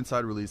a hard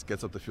inside release,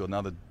 gets up the field.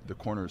 Now the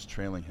corner is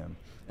trailing him.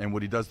 And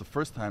what he does the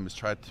first time is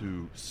try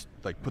to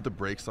put the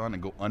brakes on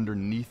and go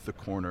underneath the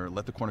corner,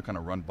 let the corner kind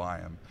of run by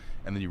him.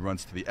 And then he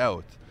runs to the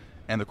out.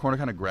 And the corner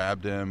kind of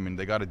grabbed him, and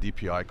they got a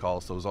DPI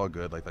call, so it was all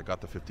good. Like, they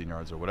got the 15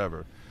 yards or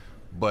whatever.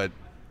 But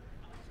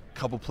a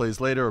couple plays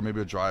later, or maybe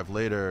a drive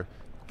later,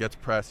 gets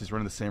pressed. He's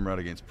running the same route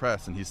against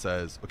press, and he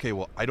says, okay,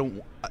 well,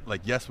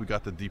 yes, we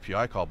got the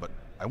DPI call, but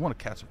I want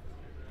to catch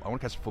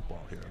a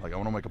football here. Like, I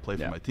want to make a play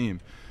for my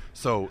team.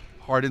 So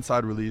hard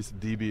inside release,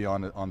 DB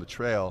on the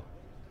trail,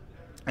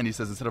 and he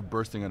says instead of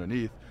bursting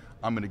underneath,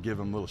 I'm going to give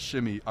him a little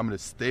shimmy. I'm going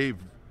to stay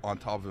on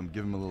top of him,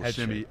 give him a little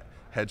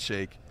head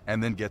shake,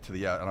 and then get to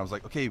the out. And I was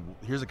like, okay,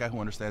 here's a guy who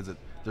understands that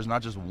there's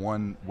not just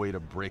one way to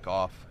break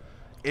off.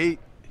 A,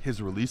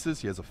 his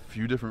releases, he has a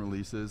few different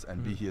releases,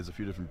 and B, he has a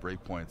few different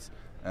break points.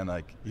 And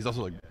he's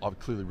also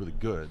clearly really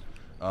good.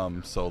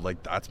 So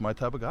that's my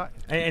type of guy.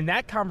 And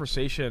that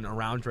conversation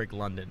around Drake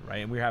London,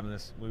 right? And we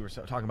were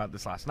talking about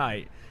this last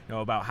night,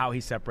 about how he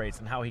separates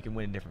and how he can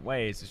win in different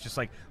ways. It's just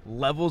like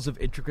levels of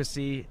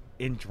intricacy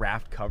in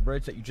draft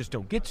coverage that you just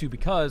don't get to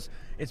because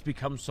it's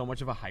become so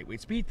much of a height,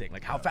 weight, speed thing.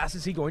 Like, how fast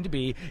is he going to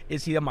be?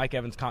 Is he a Mike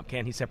Evans comp?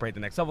 Can he separate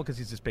the next level because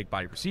he's this big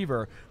body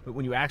receiver? But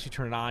when you actually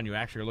turn it on, you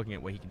actually are looking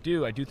at what he can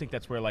do. I do think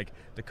that's where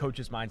the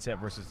coach's mindset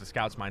versus the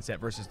scout's mindset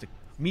versus the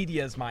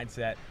media's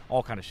mindset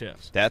all kind of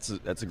shifts. That's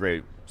a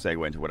great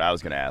segue into what I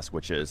was going to ask,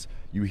 which is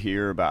you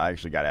hear about. I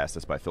actually got asked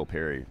this by Phil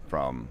Perry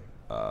from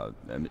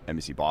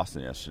NBC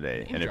Boston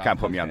yesterday, and it kind of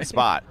put me on the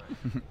spot.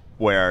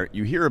 Where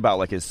you hear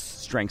about his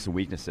strengths and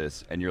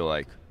weaknesses, and you're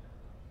like,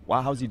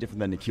 wow, how is he different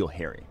than N'Keal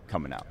Harry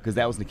coming out? Because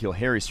that was N'Keal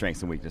Harry's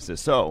strengths and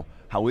weaknesses. So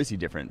how is he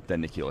different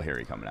than N'Keal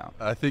Harry coming out?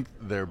 I think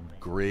their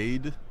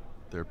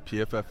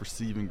PFF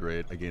receiving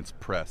grade against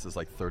press is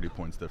 30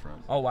 points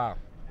different. Oh, wow.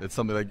 It's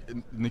something like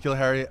N'Keal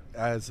Harry,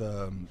 as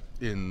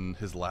in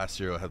his last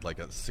year, had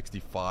a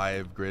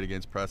 65 grade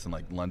against press,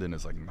 and London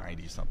is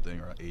 90-something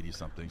or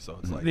 80-something. So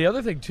it's the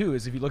other thing too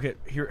is if you look at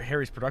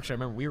Harry's production, I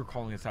remember we were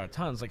calling this out a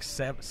ton. It's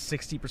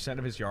 60%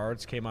 of his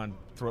yards came on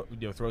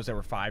throws that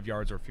were 5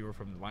 yards or fewer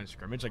from the line of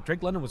scrimmage.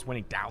 Drake London was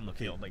winning down the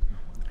field.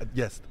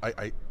 Yes,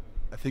 I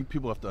think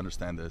people have to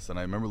understand this, and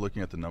I remember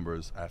looking at the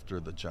numbers after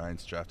the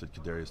Giants drafted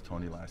Kadarius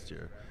Toney last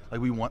year.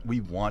 We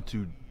want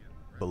to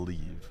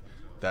believe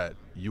that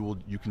you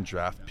can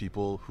draft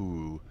people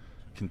who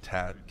can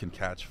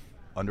catch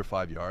under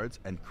 5 yards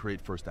and create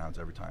first downs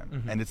every time.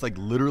 Mm-hmm. And it's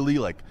literally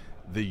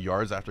the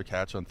yards after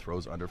catch on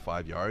throws under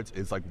 5 yards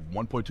is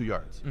 1.2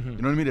 yards. Mm-hmm. You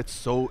know what I mean? It's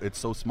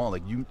so small.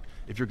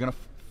 If you're gonna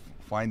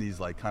find these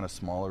kind of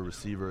smaller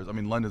receivers, I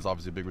mean, London's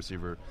obviously a big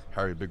receiver,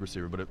 Harry a big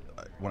receiver, but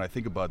when I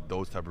think about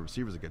those type of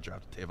receivers that get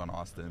drafted, Tavon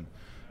Austin,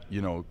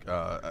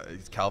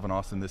 it's Calvin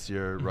Austin this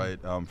year, mm-hmm.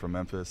 right, from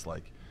Memphis,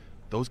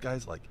 those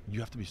guys,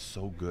 you have to be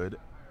so good.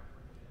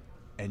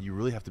 And you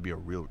really have to be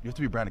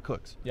Brandon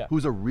Cooks,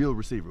 who's a real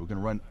receiver who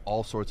can run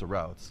all sorts of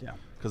routes. Yeah.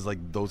 Because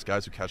those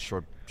guys who catch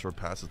short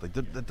passes,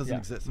 that doesn't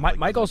exist.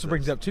 Mike also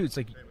brings up too. It's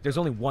there's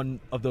only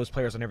one of those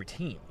players on every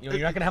team. You're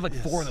not gonna have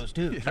 4 of those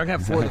dudes. You're not gonna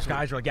have 4 of those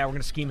guys who are we're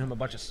gonna scheme him a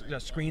bunch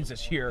of screens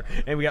this year,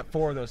 and we got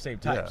 4 of those same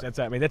types. Yeah.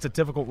 That's a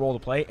difficult role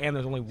to play, and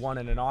there's only one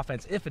in an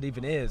offense, if it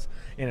even is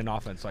in an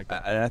offense like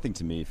that. And I think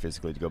to me,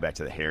 physically, to go back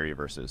to the Harry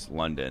versus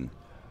London,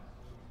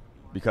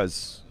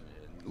 because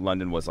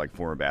London was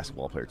former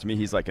basketball player. To me,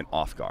 he's an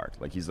off guard.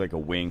 He's a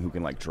wing who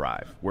can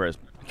drive. Whereas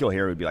N'Keal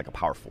Harry would be a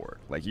power forward.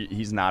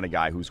 He's not a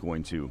guy who's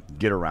going to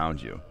get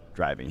around you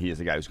driving. He is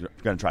a guy who's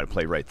going to try to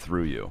play right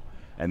through you.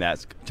 And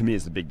that's, to me,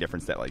 is the big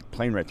difference that, like,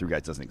 playing right through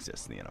guys doesn't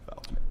exist in the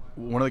NFL.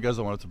 One of the guys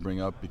I wanted to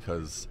bring up,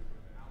 because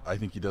I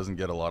think he doesn't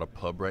get a lot of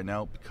pub right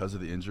now because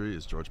of the injury,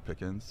 is George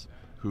Pickens,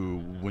 who,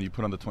 when you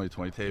put on the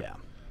 2020 tape,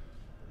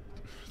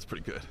 it's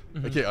pretty good.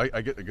 Mm-hmm. Okay,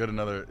 I get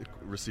another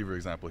receiver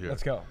example here.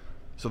 Let's go.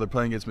 So they're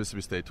playing against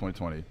Mississippi State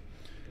 2020.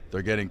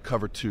 They're getting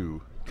cover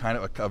 2, kind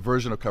of a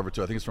version of cover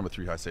 2. I think it's from a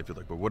 3-high safety,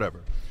 like, but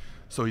whatever.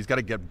 So he's got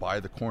to get by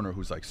the corner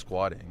who's, like,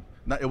 squatting.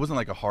 It wasn't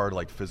like a hard,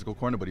 like, physical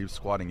corner, but he was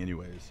squatting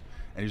anyways.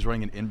 And he's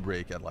running an in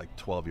break at, like,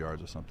 12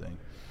 yards or something.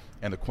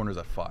 And the corner's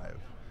at 5.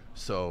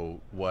 So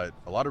what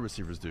a lot of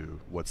receivers do,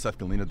 what Seth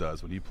Galina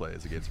does when he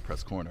plays against a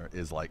press corner,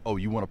 is like, oh,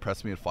 you want to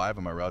press me at 5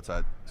 and my route's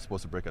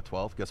supposed to break at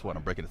 12? Guess what?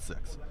 I'm breaking at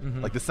 6.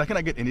 Mm-hmm. Like, the second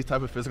I get any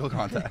type of physical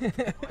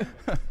contact,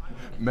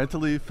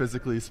 mentally,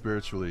 physically,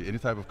 spiritually, any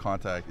type of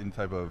contact, any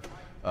type of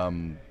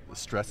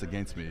stress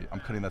against me, I'm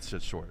cutting that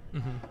shit short.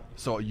 Mm-hmm.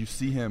 So you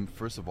see him,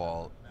 first of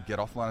all, get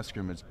off the line of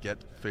scrimmage, get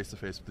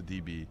face-to-face with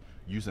the DB,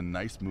 use a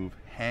nice move,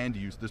 hand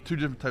use. There's 2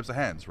 different types of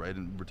hands, right?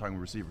 And we're talking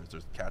receivers.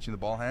 There's catching the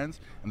ball hands,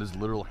 and there's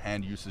literal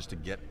hand usage to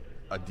get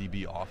a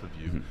DB off of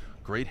you. Mm-hmm.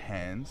 Great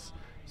hands.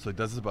 So he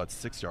does this about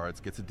 6 yards,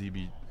 gets a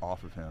DB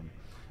off of him,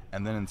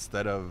 and then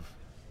instead of,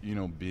 you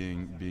know,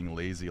 being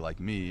lazy like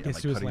me and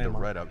like cutting the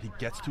red out, he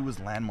gets to his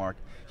landmark.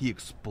 He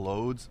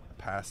explodes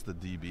past the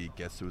DB,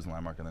 gets to his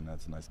landmark, and then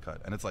that's a nice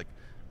cut. And it's like,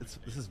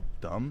 this is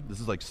dumb. This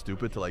is like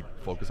stupid to like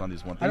focus on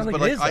these one things. I don't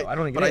think it is, though. I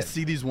don't think it is. But I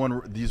see these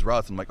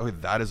routes, and I'm like, okay,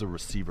 that is a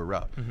receiver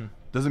route. Mm-hmm.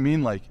 Doesn't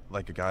mean like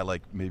a guy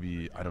like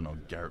maybe, I don't know,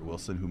 Garrett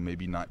Wilson, who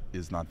maybe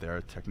is not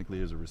there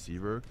technically as a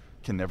receiver,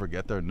 can never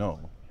get there.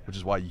 No. Which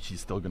is why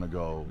he's still going to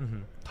go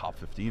top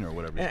 15 or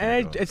whatever.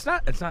 And it's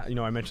not, you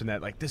know, I mentioned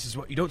that, like, this is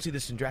what, you don't see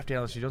this in draft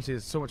analysts, you don't see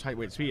this so much height,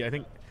 weight, speed. I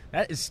think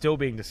that is still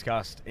being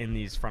discussed in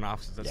these front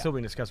offices. That's still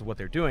being discussed with what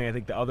they're doing. I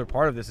think the other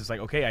part of this is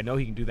like, okay, I know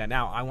he can do that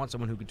now. I want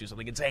someone who could do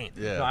something insane.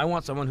 Yeah. You know, I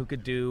want someone who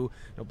could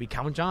be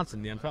Calvin Johnson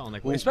in the NFL. And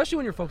like, especially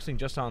when you're focusing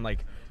just on,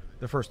 like,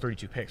 the first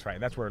 32 picks, right?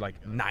 That's where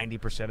like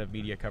 90% of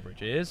media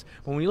coverage is.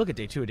 But when you look at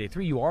day 2 and day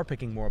 3, you are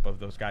picking more up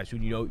of those guys who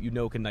you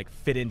know can like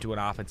fit into an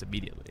offense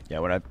immediately. Yeah,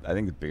 I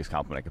think the biggest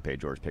compliment I could pay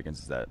George Pickens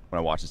is that when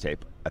I watch his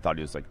tape, I thought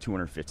he was like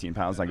 215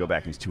 pounds, and I go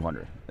back and he's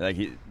 200. Like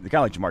the kind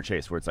of like Jamar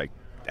Chase, where it's like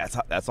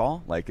that's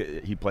all. Like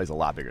he plays a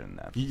lot bigger than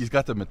that. He's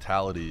got the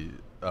mentality.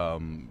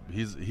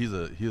 He's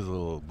a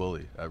little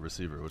bully at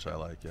receiver, which I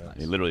like. Yeah,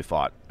 he literally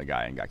fought a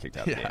guy and got kicked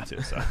out of the game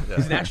too. So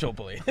he's an actual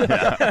bully.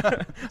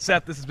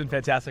 Seth, this has been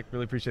fantastic.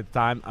 Really appreciate the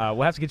time.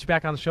 We'll have to get you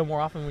back on the show more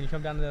often when you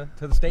come down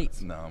to the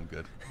States. No, I'm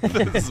good.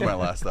 This is my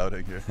last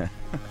outing here.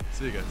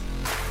 See you guys.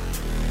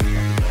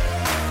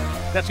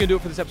 That's going to do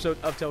it for this episode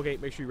of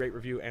Tailgate. Make sure you rate,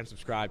 review, and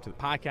subscribe to the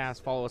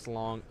podcast. Follow us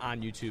along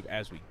on YouTube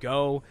as we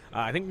go.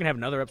 I think we're going to have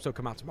another episode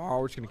come out tomorrow.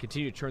 We're just going to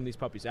continue to churn these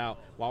puppies out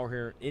while we're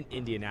here in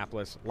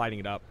Indianapolis, lighting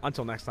it up.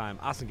 Until next time,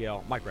 Austin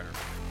Gale, Mike Renner,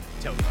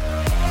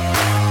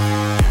 Tailgate.